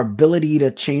 our ability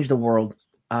to change the world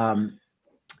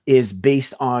is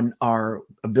based on our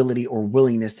ability or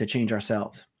willingness to change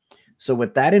ourselves. So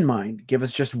with that in mind, give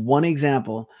us just one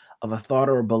example of a thought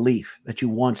or a belief that you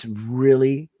once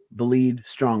really believed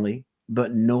strongly,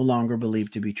 but no longer believe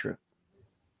to be true.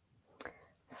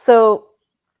 So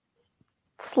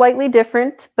slightly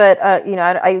different, but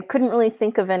I couldn't really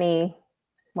think of any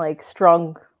like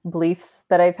strong beliefs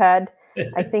that I've had.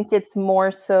 I think it's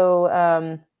more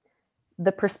so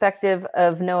the perspective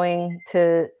of knowing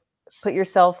to put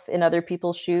yourself in other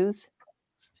people's shoes,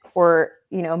 or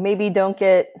maybe don't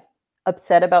get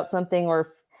upset about something,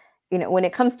 or when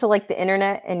it comes to like the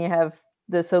internet and you have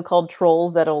the so-called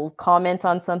trolls that'll comment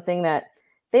on something that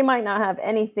they might not have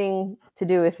anything to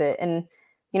do with it. And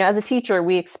as a teacher,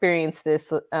 we experience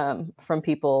this from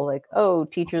people like, oh,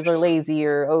 teachers are lazy,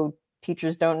 or oh,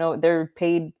 teachers don't know, they're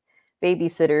paid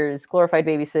babysitters, glorified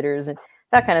babysitters, and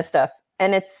that kind of stuff.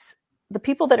 And it's the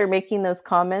people that are making those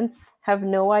comments have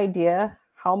no idea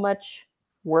how much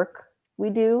work we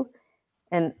do,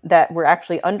 and that we're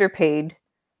actually underpaid.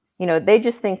 They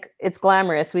just think it's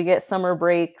glamorous. We get summer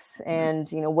breaks, and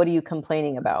what are you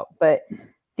complaining about? But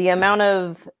the amount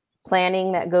of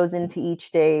planning that goes into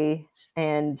each day,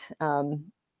 and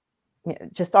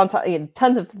just on top,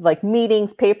 tons of like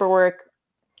meetings, paperwork,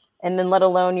 and then let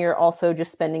alone you're also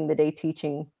just spending the day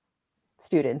teaching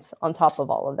students on top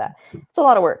of all of that. It's a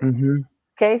lot of work.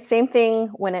 Okay, same thing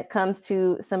when it comes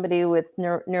to somebody with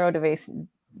neurodiverse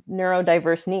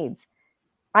needs.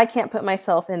 I can't put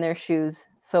myself in their shoes.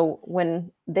 So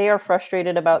when they are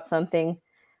frustrated about something,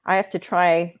 I have to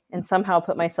try and somehow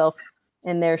put myself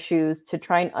in their shoes to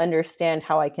try and understand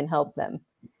how I can help them.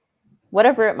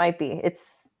 Whatever it might be.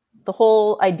 It's the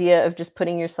whole idea of just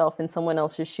putting yourself in someone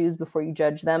else's shoes before you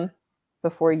judge them,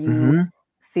 before you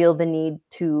feel the need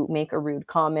to make a rude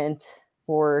comment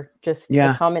or just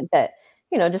a comment that,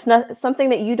 just not something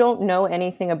that you don't know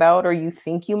anything about or you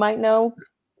think you might know.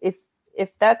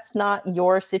 If that's not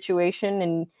your situation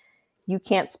and you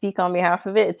can't speak on behalf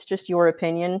of it, it's just your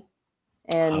opinion.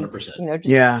 And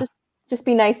 100%. Just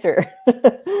be nicer.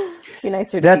 Be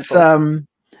nicer to That's people.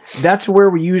 That's where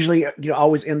we usually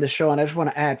always end the show. And I just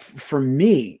want to add, for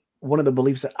me, one of the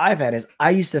beliefs that I've had is I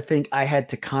used to think I had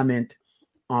to comment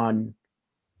on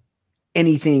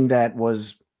anything that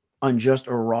was unjust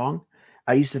or wrong.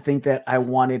 I used to think that I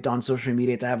wanted on social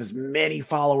media to have as many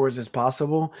followers as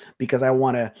possible because I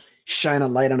want to shine a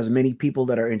light on as many people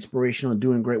that are inspirational and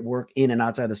doing great work in and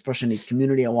outside the special needs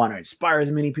community. I want to inspire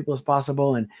as many people as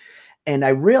possible. And I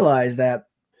realized that,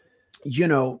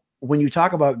 when you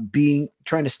talk about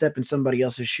trying to step in somebody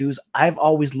else's shoes, I've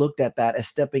always looked at that as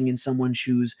stepping in someone's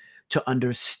shoes to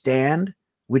understand,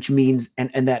 which means,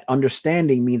 and that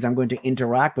understanding means I'm going to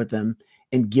interact with them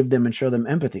and give them and show them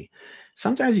empathy.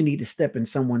 Sometimes you need to step in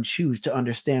someone's shoes to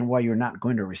understand why you're not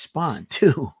going to respond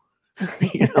too,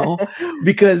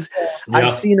 because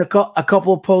I've seen a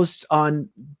couple of posts on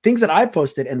things that I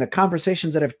posted and the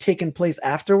conversations that have taken place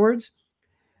afterwards.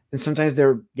 And sometimes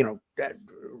they're,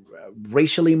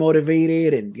 racially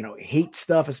motivated and, hate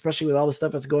stuff, especially with all the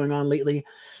stuff that's going on lately.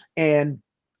 And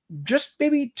just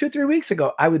maybe 2-3 weeks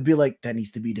ago, I would be like, that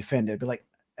needs to be defended. I'd be like,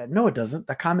 no, it doesn't.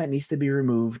 The comment needs to be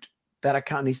removed. That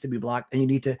account needs to be blocked. And you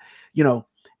need to, and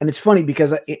it's funny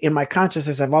because in my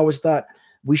consciousness, I've always thought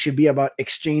we should be about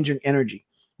exchanging energy.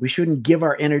 We shouldn't give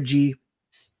our energy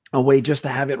away just to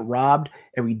have it robbed.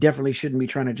 And we definitely shouldn't be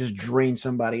trying to just drain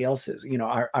somebody else's.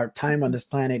 Our time on this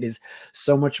planet is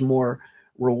so much more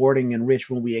rewarding and rich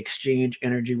when we exchange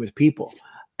energy with people.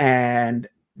 And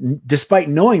despite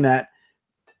knowing that,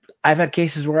 I've had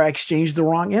cases where I exchanged the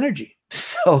wrong energy.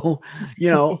 So,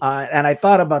 and I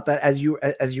thought about that as you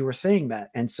were saying that.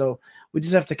 And so we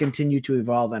just have to continue to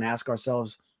evolve and ask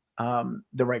ourselves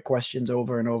the right questions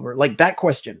over and over. Like that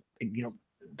question,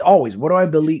 always, what do I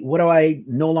believe? What do I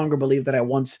no longer believe that I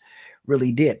once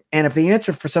really did? And if the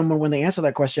answer for someone when they answer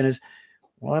that question is,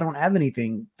 well, I don't have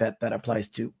anything that applies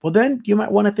to, well, then you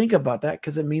might want to think about that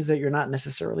because it means that you're not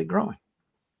necessarily growing.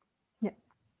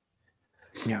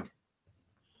 Yeah.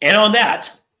 And on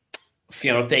that,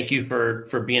 Fiona, thank you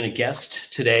for being a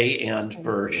guest today and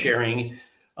for sharing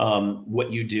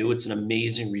what you do. It's an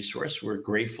amazing resource. We're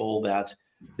grateful that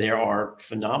there are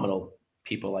phenomenal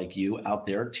people like you out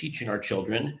there teaching our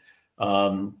children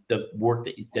the work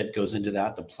that goes into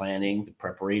that, the planning, the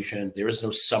preparation. There is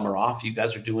no summer off. You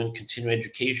guys are doing continuing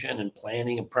education and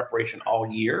planning and preparation all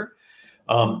year.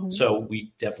 So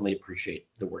we definitely appreciate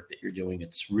the work that you're doing.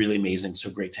 It's really amazing. So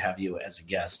great to have you as a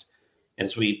guest. And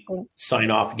as we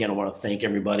sign off again, I want to thank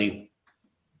everybody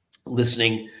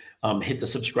listening. Hit the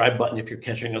subscribe button if you're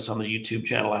catching us on the YouTube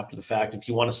channel after the fact. If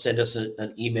you want to send us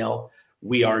an email,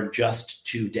 we are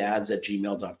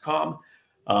just2dads@gmail.com.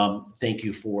 Thank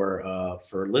you for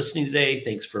listening today.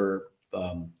 Thanks for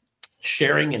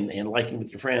sharing and liking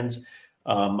with your friends.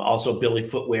 Also, Billy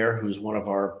Footwear, who's one of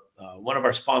our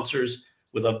sponsors.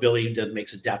 We love Billy. He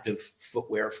makes adaptive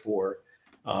footwear for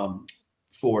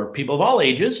people of all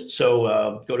ages.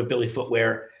 So go to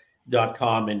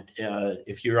billyfootwear.com, and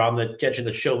if you're catching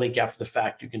the show link after the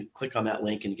fact, you can click on that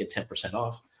link and get 10%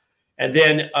 off. And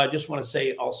then I just want to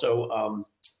say also,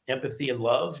 empathy and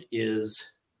love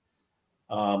is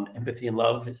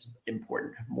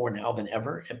important more now than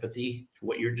ever. Empathy,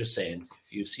 what you're just saying.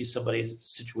 If you see somebody's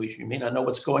situation, you may not know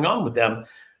what's going on with them.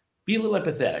 Be a little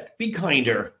empathetic. Be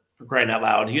kinder, for crying out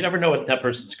loud. You never know what that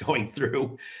person's going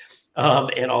through.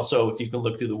 And also, if you can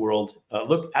look at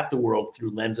the world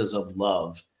through lenses of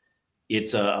love,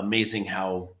 it's amazing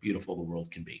how beautiful the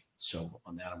world can be. So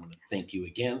on that, I'm going to thank you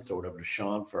again. Throw it over to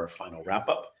Sean for our final wrap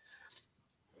up.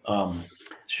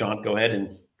 Sean, go ahead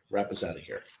and wrap us out of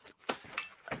here.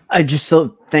 I'm just so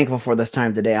thankful for this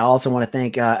time today. I also want to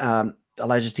thank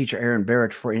Elijah's teacher, Aaron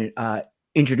Barrett, for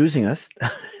introducing us.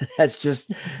 That's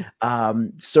just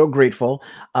so grateful.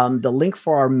 The link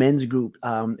for our men's group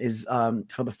is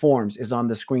for the forums is on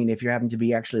the screen. If you happen to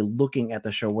be actually looking at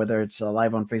the show, whether it's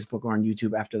live on Facebook or on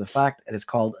YouTube after the fact, it is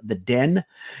called The Den.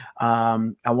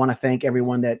 I want to thank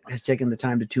everyone that has taken the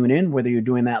time to tune in, whether you're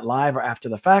doing that live or after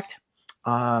the fact,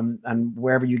 and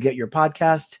wherever you get your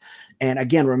podcasts. And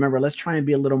again, remember, let's try and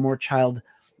be a little more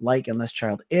childlike and less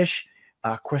childish.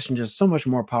 Questions are so much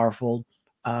more powerful.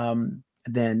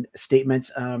 than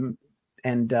statements.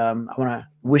 And I want to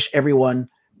wish everyone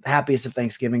the happiest of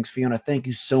Thanksgivings. Fiona, thank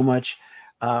you so much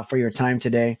for your time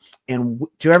today. And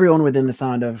to everyone within the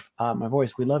sound of my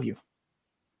voice, we love you.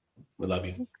 We love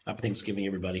you. Happy Thanksgiving,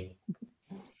 everybody.